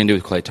 What are you going to do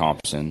with Klay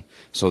Thompson?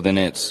 So then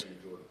it's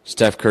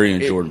Steph Curry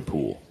and Jordan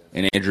Poole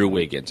and Andrew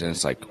Wiggins, and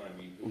it's like,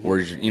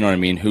 where's you know what I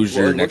mean? Who's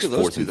your next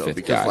fourth and fifth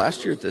because guy?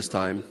 Last year at this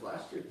time,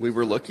 we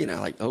were looking at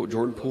like, oh,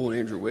 Jordan Poole and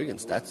Andrew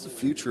Wiggins, that's the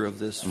future of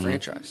this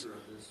franchise.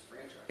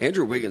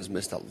 Andrew Wiggins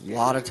missed a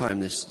lot of time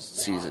this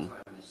season.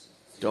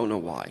 Don't know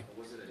why.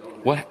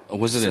 What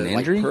was it? An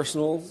injury? Like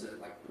personal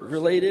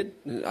related.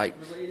 Like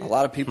a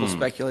lot of people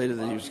speculated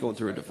that he was going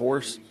through a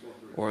divorce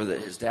or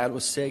that his dad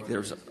was sick.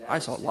 I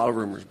saw a lot of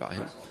rumors about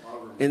him.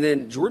 And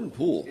then Jordan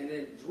Poole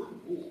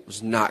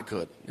was not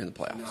good in the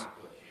playoffs.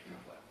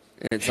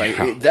 And it's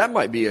like that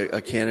might be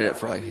a candidate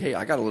for like, hey,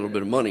 I got a little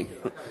bit of money.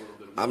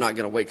 I'm not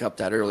going to wake up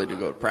that early to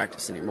go to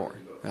practice anymore.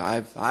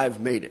 I've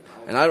made it,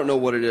 and I don't know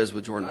what it is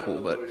with Jordan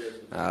Poole, but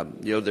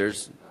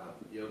there's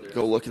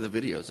go look at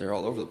the videos; they're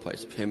all over the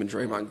place. Him and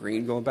Draymond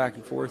Green going back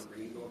and forth,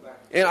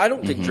 and I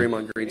don't think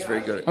Draymond Green's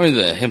very good.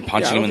 Him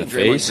punching him in the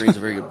face. Draymond Green's a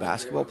very good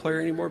basketball player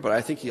anymore, but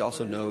I think he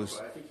also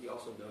knows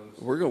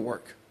we're going to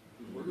work.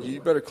 You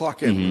better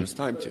clock in when it's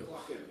time to,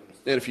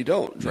 and if you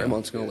don't,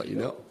 Draymond's going to let you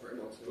know.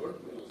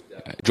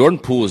 Jordan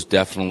Poole is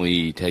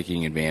definitely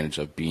taking advantage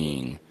of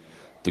being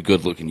the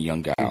good-looking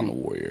young guy on the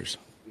Warriors.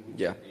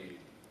 Yeah.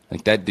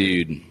 Like that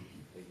dude. I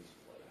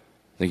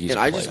think he's. And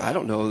I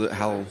don't know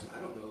how.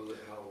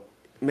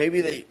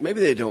 Maybe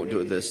they don't do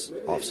it this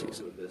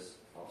offseason.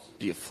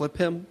 Do you flip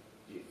him?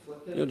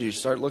 Do you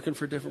start looking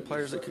for different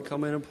players that could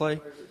come in and play?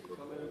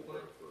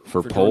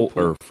 For Poole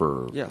or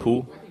for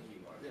Poole?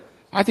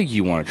 I think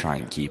you want to try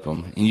and keep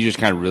him, and you just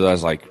kind of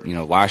realize,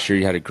 last year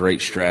you had a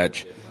great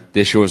stretch.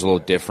 This year was a little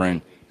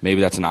different.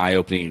 Maybe that's an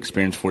eye-opening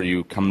experience for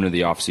you coming to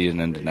the offseason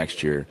and into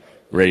next year,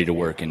 ready to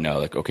work and know,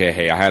 like, okay,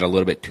 hey, I had a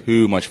little bit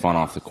too much fun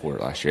off the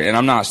court last year. And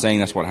I'm not saying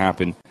that's what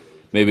happened.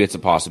 Maybe it's a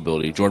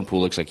possibility. Jordan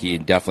Poole looks like he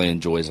definitely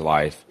enjoys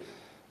life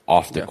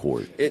off the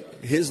court.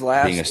 His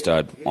last being a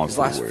stud on his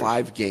last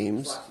 5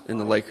 games in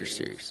the Lakers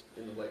series,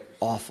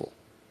 awful.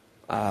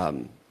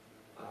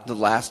 The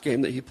last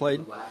game that he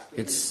played,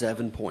 it's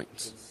 7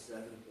 points.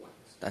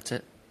 That's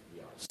it.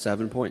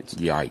 7 points.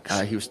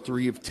 Yikes. He was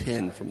 3 of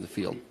 10 from the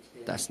field.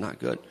 That's not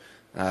good.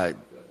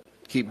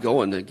 Keep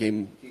going. The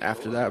game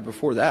after that,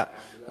 before that,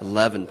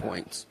 11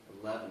 points.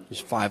 He's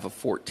 5 of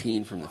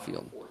 14 from the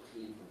field.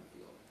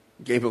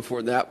 Game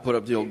before that, put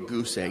up the old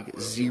goose egg,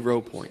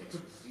 0 points.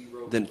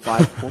 Then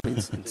 5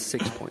 points and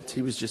 6 points.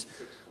 He was just,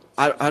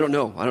 I don't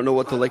know. I don't know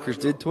what the Lakers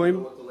did to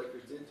him.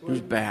 He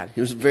was bad.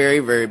 He was very,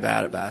 very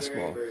bad at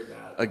basketball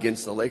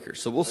against the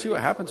Lakers. So we'll see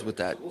what happens with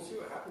that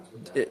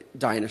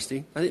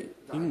dynasty. I think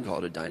you can call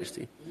it a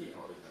dynasty.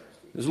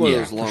 It was one of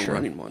those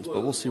long-running ones,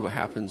 but we'll see what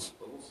happens.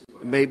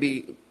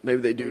 Maybe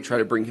they do try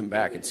to bring him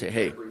back and say,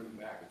 hey,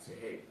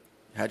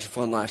 had your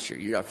fun last year.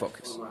 You got to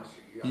focus.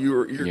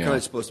 You're kind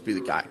of supposed to be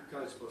the guy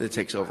that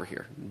takes over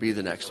here, be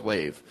the next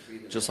wave,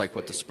 just like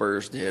what the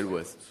Spurs did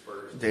with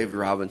David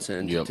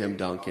Robinson, Tim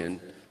Duncan,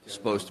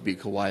 supposed to be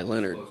Kawhi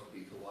Leonard.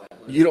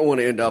 You don't want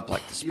to end up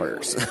like the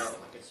Spurs.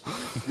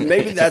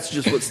 Maybe that's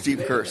just what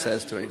Steve Kerr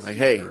says to him. Like,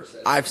 hey,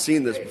 I've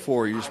seen this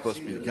before. You're supposed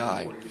to be the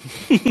guy.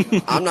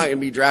 I'm not going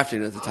to be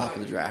drafting at the top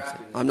of the draft.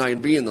 I'm not going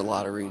to be in the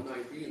lottery.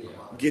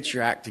 Get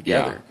your act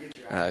together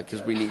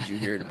because we need you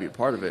here to be a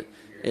part of it.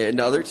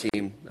 Another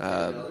team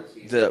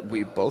that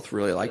we both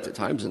really liked at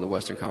times in the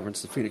Western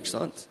Conference, the Phoenix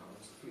Suns.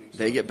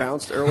 They get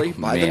bounced early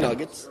by the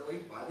Nuggets,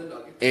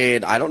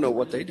 and I don't know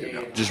what they do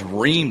now. Just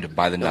reamed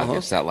by the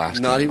Nuggets that last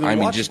Not game. even I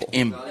mean, watchable. just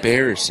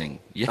embarrassing.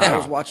 Yeah. I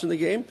was watching the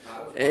game,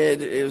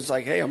 and it was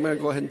like, hey, I'm going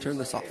to go ahead and turn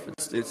this off.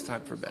 It's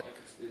time for bed.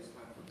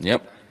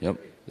 Yep. It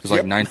was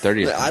like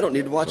 9:30. I don't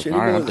need to watch any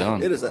All right, more I'm of that.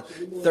 done. It is a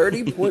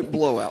 30-point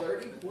blowout.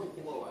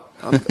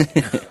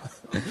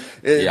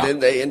 Then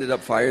they ended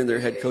up firing their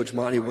head coach,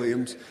 Monty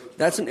Williams.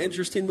 That's an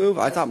interesting move.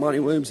 I thought Monty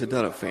Williams had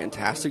done a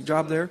fantastic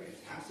job there.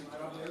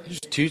 He's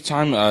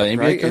 2-time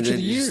NBA Coach of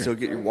the You Year. still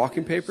get your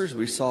walking papers.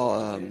 We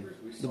saw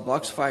the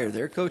Bucks fire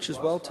their coach as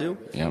well, too.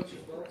 Yep.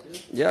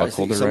 Yeah, I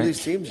think some of Ranch.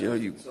 these teams,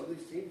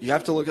 you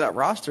have to look at that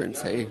roster and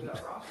say,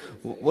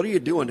 what are you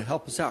doing to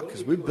help us out?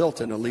 Because we've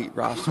built an elite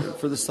roster.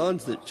 For the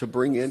Suns to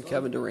bring in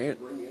Kevin Durant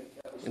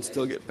and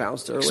still get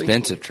bounced early.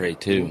 Expensive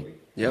trade, too.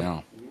 Yep.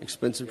 Yeah.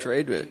 Expensive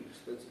trade. But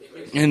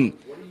And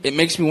it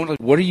makes me wonder,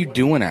 what are you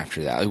doing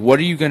after that? Like, what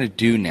are you going to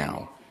do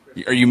now?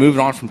 Are you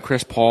moving on from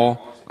Chris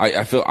Paul?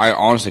 I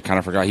honestly kind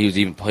of forgot he was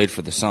even played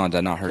for the Suns.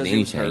 I'd not heard he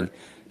was anything.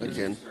 hurt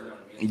again.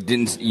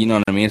 You know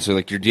what I mean? So,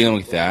 like, you're dealing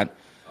with that.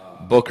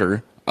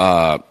 Booker,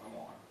 come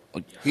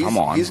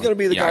on. He's going to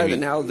be the guy I mean, that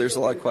now there's a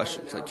lot of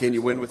questions. Like, can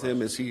you win with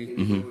him? Is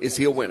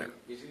he a winner?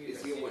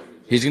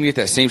 He's going to get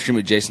that same stream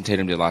that Jason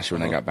Tatum did last year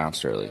when they got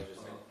bounced early.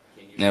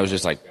 And it was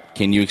just like,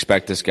 can you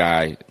expect this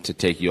guy to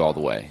take you all the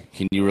way?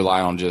 Can you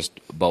rely on just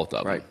both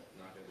of them? Right.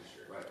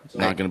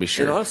 Not going to be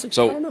sure. And honestly,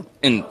 so, I don't know.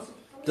 And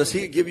Does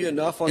he give you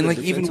enough on And, the like,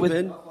 even defensive with-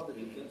 end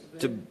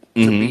to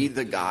be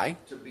the guy?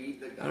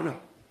 I don't know.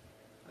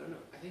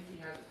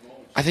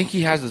 I think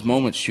he has his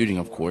moments shooting,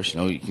 of course.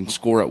 You know, he can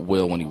score at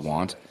will when he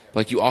wants. But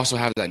like, you also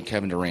have that in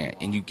Kevin Durant,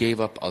 and you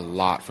gave up a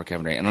lot for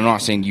Kevin Durant. And I'm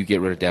not saying you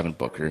get rid of Devin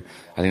Booker.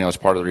 I think that was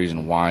part of the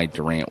reason why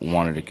Durant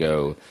wanted to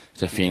go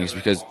to Phoenix,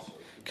 because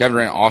Kevin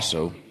Durant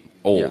also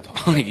old.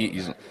 Yeah.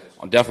 He's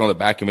definitely on the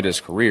back end of his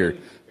career.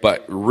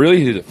 But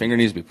really who the finger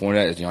needs to be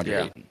pointed at is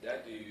DeAndre Ayton.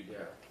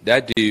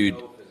 That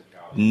dude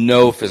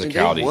no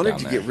physicality wanted down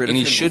to there. get rid of And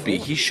he him should be.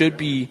 before. He should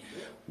be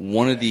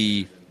one of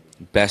the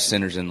best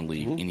centers in the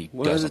league, and he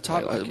One of the doesn't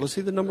top. play like it. Was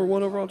he the number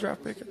 1 overall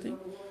draft pick? I think.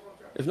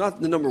 If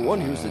not the number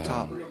 1, he was the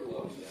top.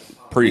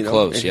 Pretty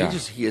close, and yeah.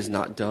 He has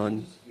not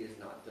done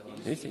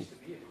anything.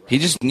 He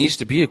just needs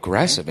to be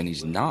aggressive, and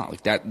he's not.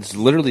 Like that's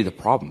literally the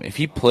problem. If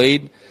he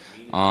played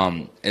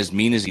as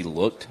mean as he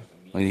looked,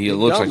 like he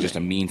looks like just a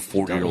mean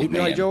 40-year-old He'd be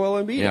man. like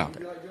Joel Embiid. Yeah,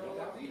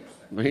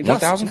 But he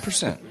doesn't.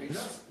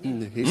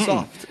 1,000%. He's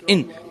soft.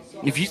 And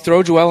if you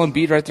throw Joel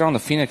Embiid right there on the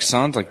Phoenix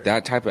Suns, like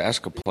that type of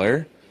esque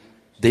player,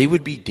 they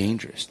would be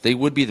dangerous. They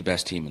would be the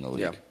best team in the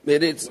league. Yeah,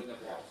 it's.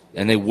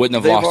 And they wouldn't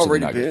have They've lost to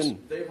the already Nuggets.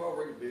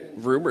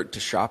 been rumored to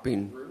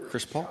shopping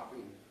Chris Paul.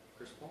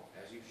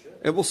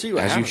 And we'll see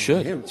what As you happens should.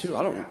 with him too.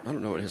 I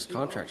don't know what his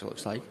contract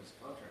looks like.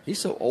 He's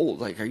so old.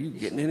 Like, are you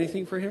getting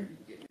anything for him?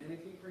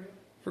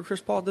 For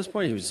Chris Paul at this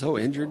point, he was so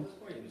injured.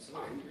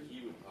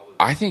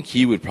 I think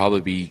he would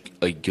probably be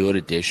a good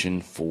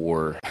addition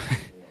for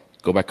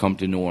go back home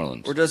to New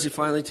Orleans. Or does he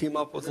finally team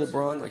up with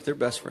LeBron? Like, they're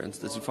best friends.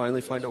 Does he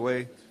finally find a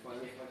way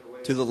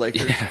to the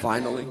Lakers? Yeah.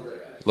 Finally.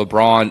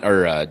 LeBron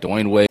or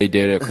Dwayne Wade did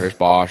it. Chris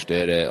Bosh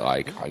did it.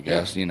 Like, I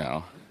guess, you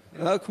know.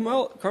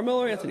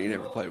 Carmelo Anthony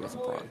never played with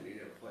LeBron.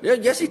 Yeah,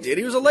 yes, he did.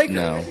 He was a Laker.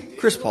 No.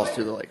 Chris Paul's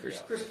to the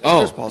Lakers. Oh,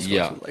 Chris Paul's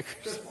yeah. to the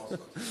Lakers.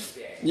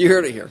 You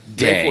heard it here. May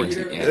Dang.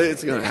 14th. Yeah.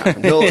 It's going to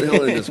happen. He'll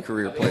end his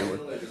career playing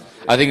with.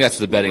 I think that's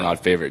the betting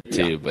odd favorite,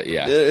 too. But,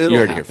 yeah, It'll you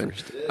heard happen. it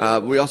here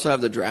first. We also have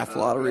the draft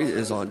lottery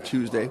is on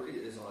Tuesday.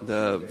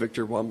 The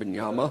Victor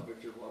Wembanyama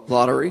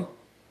lottery.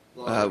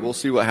 We'll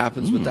see what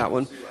happens with that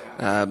one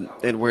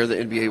and where the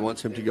NBA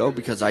wants him to go,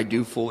 because I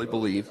do fully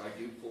believe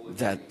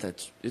that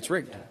it's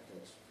rigged.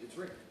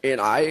 And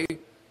I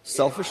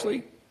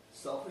selfishly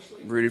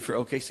rooted for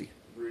OKC.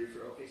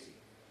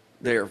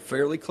 They are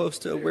fairly close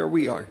to where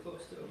we are.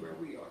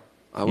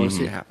 I want to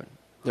see it happen.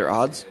 Their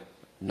odds,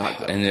 not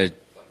good. And they're,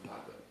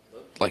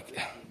 like,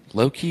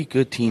 low-key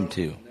good team,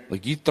 too.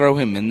 Like, you throw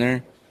him in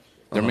there,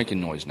 they're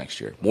making noise next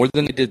year. More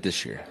than they did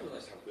this year.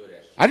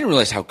 I didn't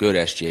realize how good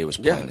SGA was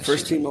playing this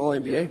first year. team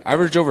All-NBA.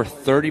 Averaged over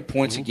 30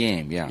 points a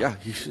game, yeah. Yeah,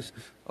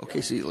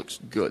 OKC looks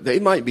good. They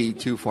might be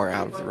too far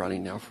out of the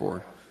running now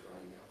for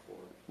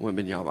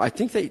Wembanyama. I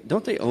think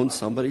they own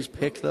somebody's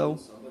pick, though.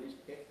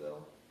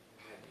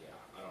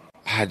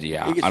 I It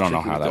gets don't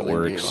know tricky how with that the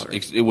NBA works.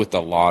 lottery. With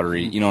the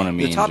lottery, you know what I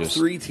mean? The top Just-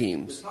 3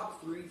 teams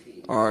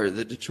are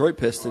the Detroit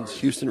Pistons,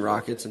 Houston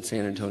Rockets, and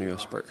San Antonio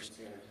Spurs.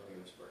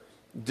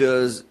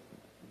 Does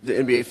the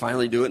NBA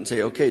finally do it and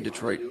say, okay,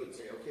 Detroit?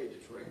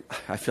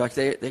 I feel like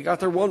they got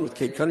their one with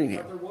Cade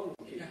Cunningham.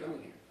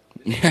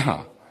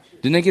 Yeah.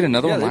 Didn't they get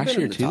another one they've last been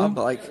year, in the too? top, though?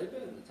 but like,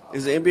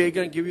 is the NBA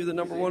going to give you the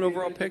number 1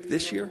 overall pick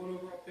this year?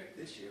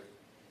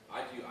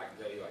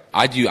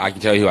 I can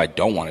tell you who I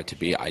don't want it to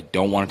be. I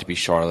don't want it to be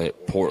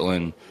Charlotte,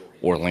 Portland,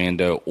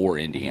 Orlando, or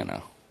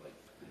Indiana.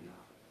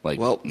 Like,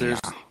 Well, nah.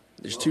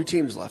 there's 2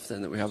 teams left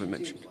then that we haven't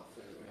mentioned: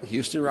 the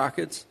Houston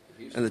Rockets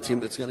and the team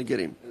that's going to get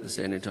him, the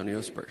San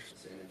Antonio Spurs.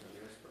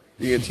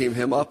 You going to team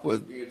him up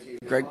with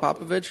Greg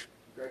Popovich?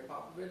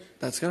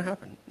 That's going to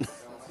happen.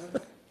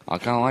 I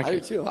kind of like I do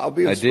it. too. I'll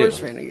be a I Spurs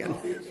did. fan again.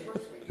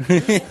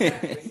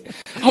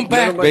 I'm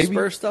back, None of my baby.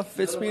 Spurs stuff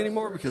fits me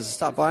anymore because I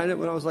stopped buying it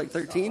when I was like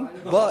 13.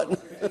 But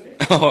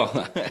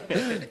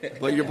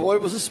but your boy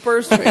was a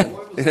Spurs fan,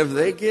 and if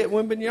they get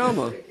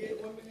Wembanyama,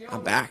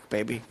 I'm back,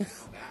 baby.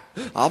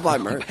 I'll buy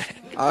merch.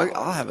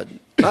 I'll have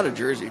not a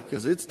jersey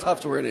because it's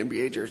tough to wear an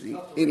NBA jersey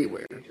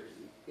anywhere.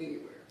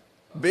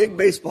 Big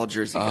baseball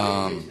jersey.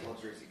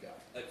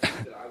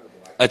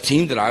 A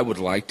team that I would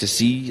like to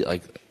see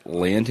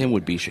land him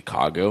would be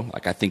Chicago.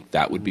 Like, I think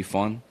that would be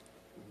fun.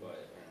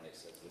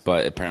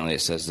 But apparently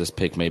it says this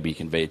pick may be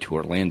conveyed to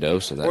Orlando,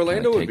 so that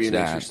Orlando kinda would be takes an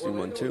that. interesting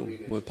one too,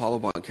 with Paulo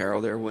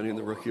Banchero there winning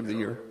the Rookie of the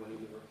Year.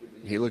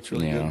 He looks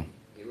really Yeah.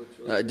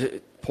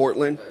 good.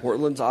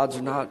 Portland's odds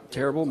are not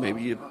terrible.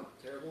 Maybe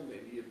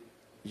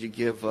you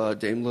give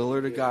Dame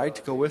Lillard a guy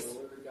to go with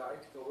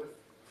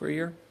for a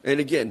year. And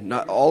again,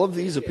 not all of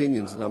these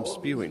opinions that I'm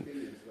spewing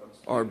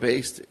are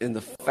based in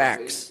the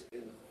facts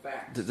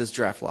that this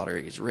draft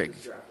lottery is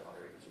rigged,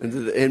 and that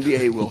the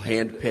NBA will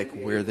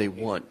handpick where they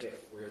want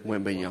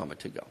Wembanyama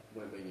to go.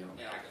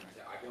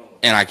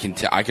 And I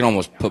can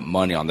almost put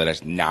money on that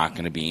it's not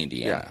going to be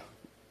Indiana.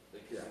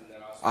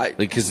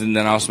 Because then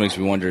that also makes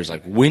me wonder, is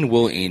like, when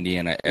will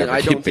Indiana ever And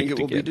I get don't think picked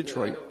it will be again?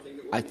 Detroit.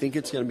 I think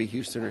it's going to be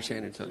Houston or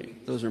San Antonio.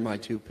 Those are my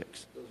 2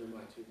 picks.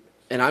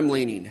 And I'm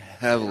leaning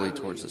heavily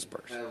towards the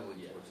Spurs.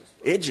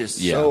 It just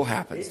so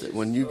happens that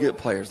when you get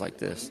players like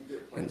this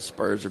and the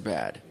Spurs are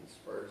bad,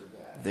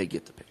 they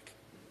get the pick.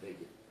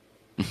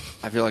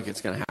 I feel like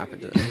it's going to happen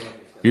to them.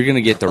 You're going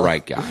to get the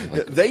right guy.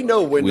 Like, They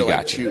know when We to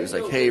got you. choose.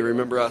 Like, hey,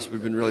 remember us?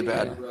 We've been really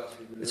bad.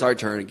 It's our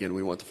turn again.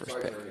 We want the first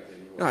pick.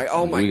 You're like,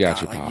 oh my We got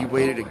God, you, like, Pop. you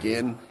waited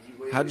again.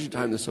 How did you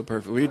time this so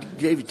perfect? We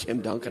gave you Tim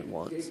Duncan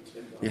once.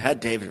 You had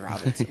David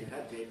Robinson.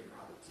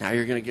 Now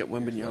you're going to get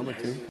Wembanyama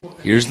too.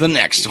 here's the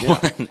next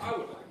one.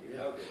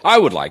 I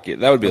would like it.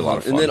 That would be a lot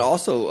of fun. And then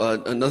also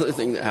another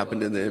thing that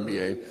happened in the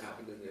NBA,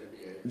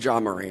 Ja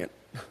Morant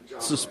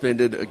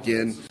suspended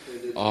again.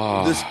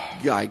 This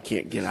guy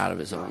can't get out of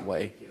his own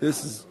way.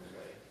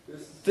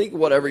 Think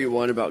whatever you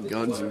want about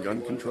guns and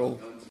gun control.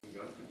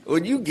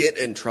 When you get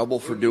in trouble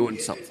for doing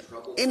something,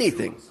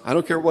 anything, I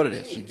don't care what it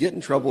is, you get in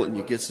trouble and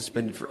you get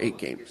suspended for 8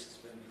 games.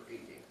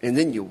 And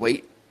then you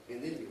wait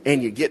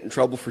and you get in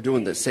trouble for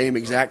doing the same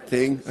exact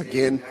thing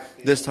again.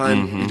 This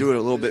time you do it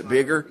a little bit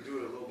bigger.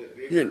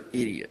 You're an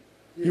idiot.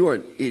 You are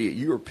an idiot.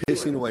 You are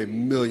pissing away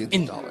millions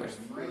of dollars.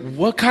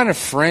 What kind of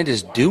friend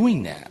is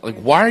doing that? Like,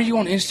 why are you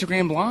on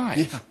Instagram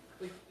Live?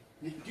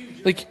 Yeah.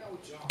 Like,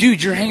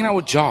 dude, you're hanging out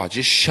with Jaw.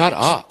 Just shut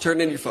up. Turn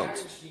in your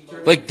phones.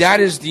 Like, that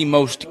is the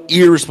most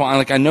irresponsible.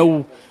 Like, I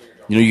know,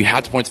 you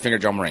have to point the finger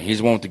at John Morant. He's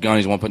the one with the gun.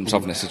 He's the one putting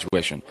himself in this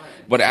situation.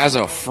 But as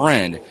a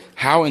friend,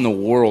 how in the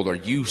world are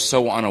you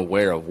so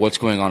unaware of what's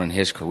going on in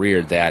his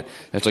career that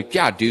it's like,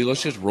 yeah, dude,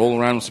 let's just roll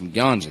around with some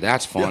guns.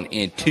 That's fun.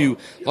 Yeah. And 2,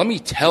 let me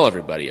tell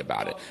everybody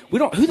about it.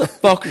 Who the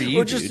fuck are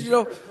you,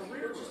 dude?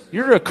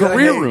 You're a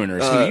career ruiner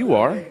is who you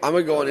are. I'm going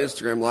to go on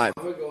Instagram Live.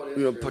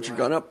 Put your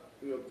gun up.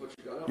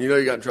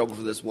 You got in trouble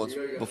for this once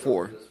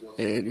before,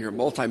 and you're a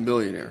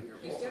multi-millionaire.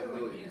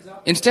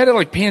 Instead of,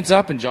 like, pants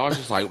up and Josh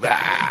is like,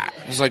 blah.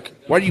 He's like,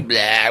 why are you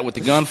blah with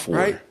the gun for?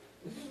 Right.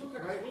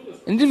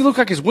 And it didn't look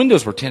like his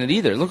windows were tinted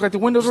either. It looked like the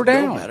windows were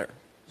down. Matter.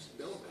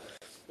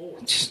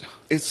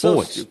 It's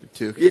so stupid,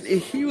 too.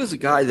 He was a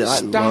guy that I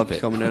loved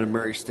coming out of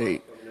Murray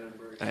State.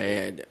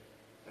 And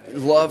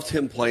loved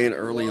him playing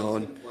early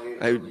on.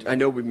 I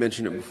know we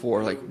mentioned it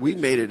before. Like, we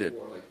made it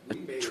a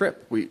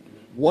trip. We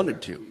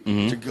wanted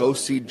to go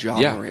see Ja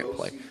Morant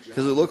play.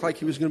 Because it looked like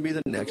he was going to be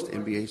the next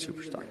NBA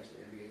superstar.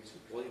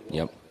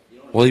 Yep.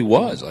 Well, he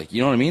was. Like,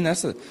 you know what I mean?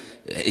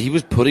 He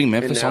was putting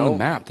Memphis on the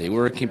map. They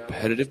were a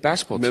competitive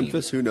basketball team.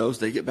 Memphis, who knows?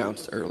 They get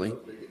bounced early.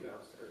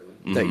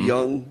 That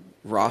young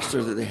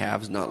roster that they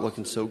have is not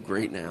looking so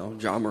great now.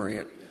 Ja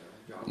Morant.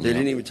 They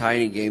didn't even tie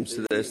any games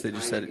to this. They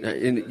just said,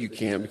 and you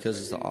can because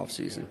it's the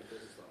offseason,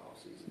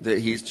 that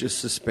he's just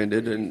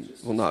suspended and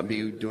will not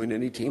be doing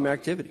any team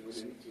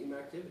activities.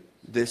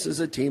 This is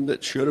a team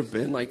that should have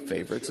been like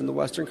favorites in the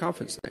Western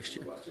Conference next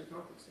year.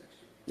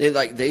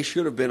 They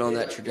should have been on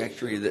that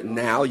trajectory that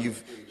now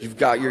you've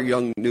got your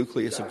young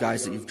nucleus of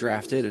guys that you've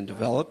drafted and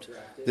developed,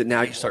 that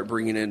now you start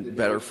bringing in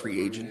better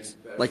free agents.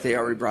 Like they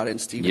already brought in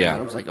Steven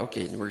Adams. Like,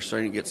 okay, we're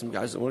starting to get some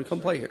guys that want to come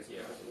play here.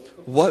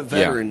 What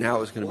veteran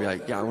now is going to be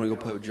like, I want to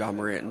go play with Ja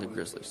Morant and the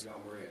Grizzlies?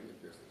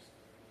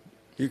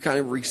 You're kind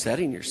of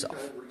resetting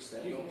yourself.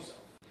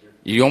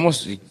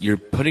 You're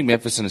putting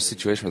Memphis in a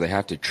situation where they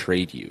have to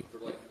trade you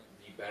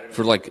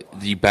for like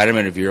the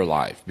betterment of your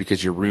life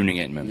because you're ruining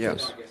it in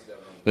Memphis. Yeah.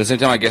 But at the same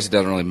time, I guess it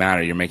doesn't really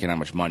matter. You're making that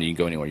much money. You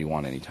can go anywhere you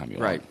want anytime you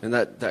want. Right, and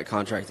that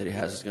contract that he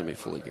has is going to be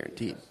fully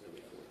guaranteed.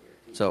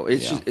 So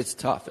it's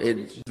tough.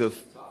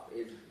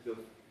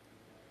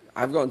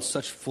 I've gone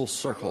such full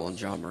circle on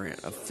Ja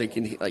Morant of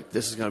thinking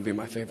this is going to be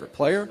my favorite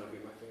player.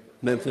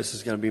 Memphis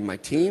is going to be my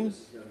team.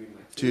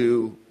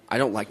 To I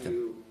don't like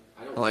them.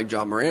 I like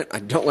Ja Morant. I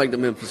don't like the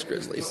Memphis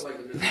Grizzlies.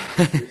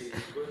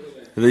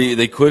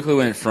 They quickly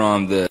went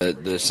from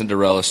the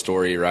Cinderella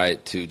story,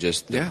 right, to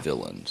just the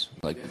villains.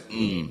 Like,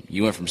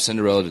 you went from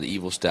Cinderella to the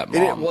evil stepmom.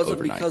 And it wasn't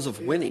overnight. because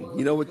of winning.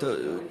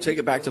 Take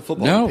it back to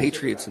football, the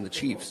Patriots and the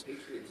Chiefs.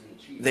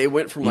 They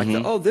went from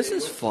this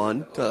is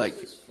fun to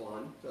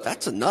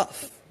that's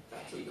enough.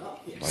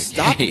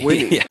 Stop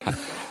winning. Yeah.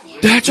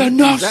 That's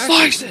enough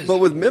slices. But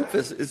with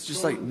Memphis, it's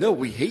just no,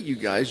 we hate you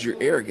guys.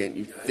 You're arrogant.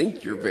 You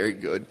think you're very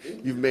good.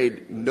 You've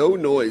made no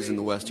noise in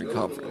the Western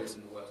Conference.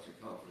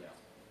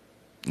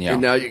 Yeah.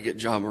 And now you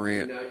get Ja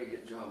Morant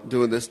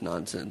doing this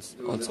nonsense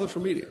on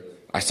social media.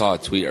 I saw a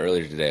tweet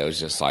earlier today. It was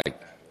just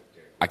like,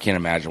 I can't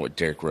imagine what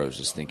Derrick Rose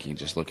is thinking,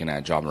 just looking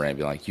at Ja Morant and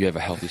be like, you have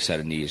a healthy set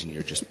of knees and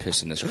you're just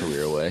pissing this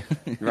career away.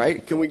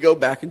 Right? Can we go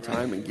back in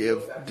time and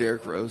give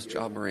Derrick Rose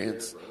Ja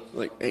Morant's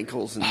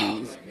ankles and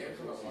knees?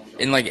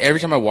 And every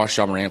time I watch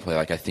Ja Morant play,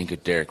 I think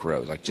of Derrick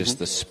Rose, just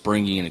the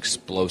springy and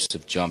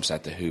explosive jumps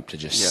at the hoop to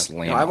just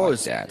slam. I've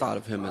always thought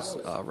of him as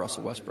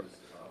Russell Westbrook.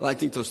 Well, I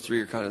think those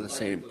three are kind of the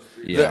same.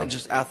 Yeah.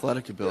 Just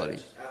athletic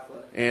ability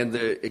and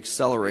the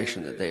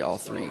acceleration that they all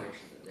three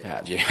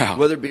had. Yeah.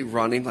 Whether it be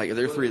running,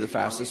 they're three of the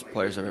fastest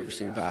players I've ever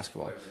seen in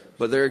basketball.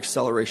 But their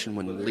acceleration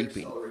when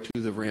leaping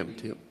to the rim,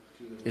 too,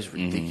 is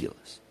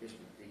ridiculous.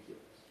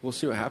 We'll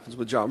see what happens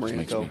with Ja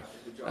Morant, though.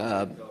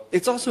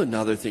 It's also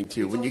another thing,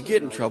 too. When you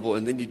get in trouble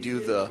and then you do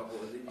the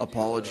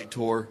apology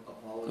tour,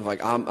 of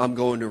I'm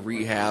going to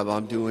rehab,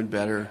 I'm doing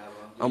better,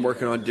 I'm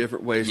working on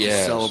different ways to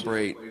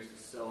celebrate.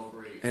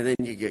 And then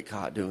you get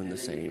caught doing the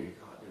same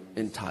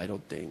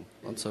entitled thing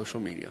on social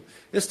media.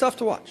 It's tough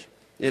to watch.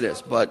 It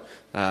is. But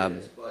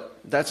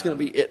that's going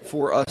to be it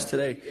for us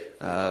today.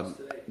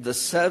 The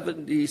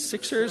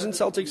 76ers and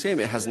Celtics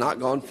game, it has not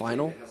gone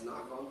final.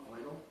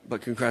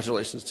 But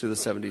congratulations to the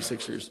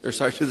 76ers. Or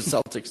sorry, to the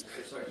Celtics.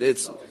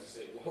 It's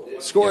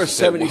score of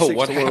 76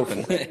 what to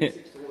 104.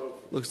 happened?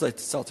 Looks like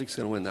the Celtics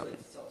going to win that one.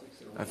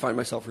 I find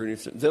myself rooting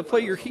for them. They'll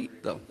play your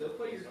Heat, though.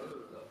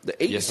 The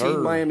 8-seed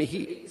Miami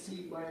Heat.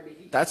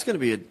 That's going to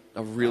be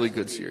a really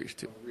good series,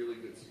 too.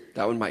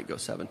 That one might go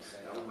 7.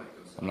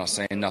 I'm not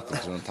saying nothing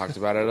because we haven't talked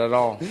about it at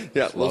all.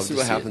 Yeah, Just we'll love see to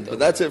what it, happens. though. But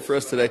that's it for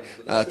us today.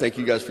 Thank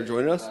you guys for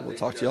joining us. We'll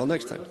talk to you all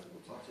next time.